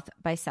at South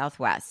by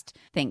Southwest,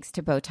 thanks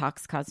to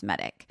Botox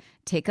Cosmetic.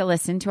 Take a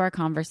listen to our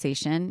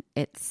conversation.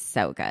 It's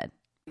so good.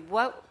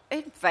 What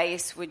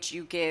advice would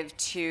you give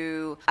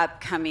to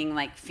upcoming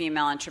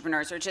female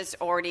entrepreneurs or just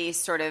already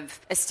sort of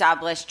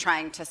established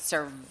trying to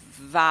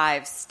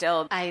survive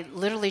still? I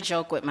literally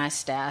joke with my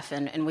staff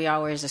and we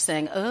always are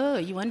saying, oh,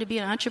 you want to be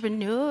an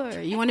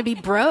entrepreneur? You want to be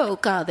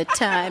broke all the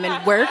time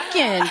and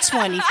working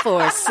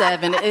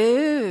 24/7.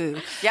 Ooh.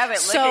 Yeah,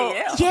 but look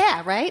at you.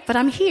 Yeah, right? But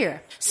I'm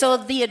here. So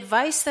the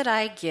advice that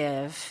I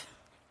give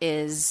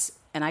is,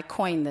 and I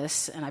coined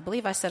this, and I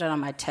believe I said it on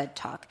my TED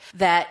Talk,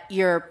 that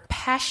your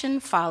passion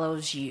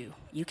follows you.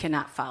 You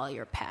cannot follow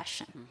your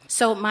passion.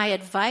 So my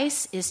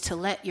advice is to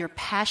let your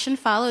passion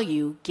follow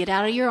you, get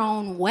out of your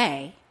own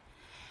way,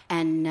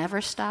 and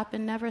never stop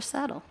and never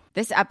settle.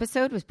 This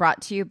episode was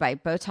brought to you by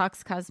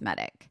Botox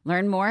Cosmetic.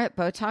 Learn more at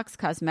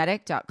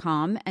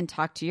BotoxCosmetic.com and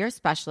talk to your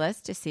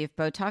specialist to see if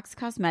Botox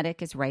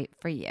Cosmetic is right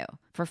for you.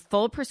 For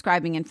full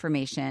prescribing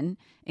information,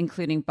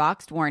 including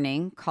boxed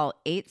warning, call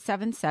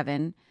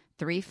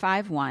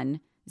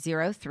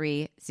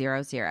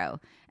 877-351-0300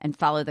 and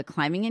follow the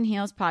Climbing in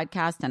Heels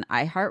podcast on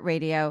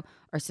iHeartRadio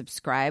or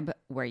subscribe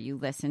where you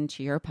listen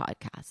to your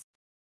podcast.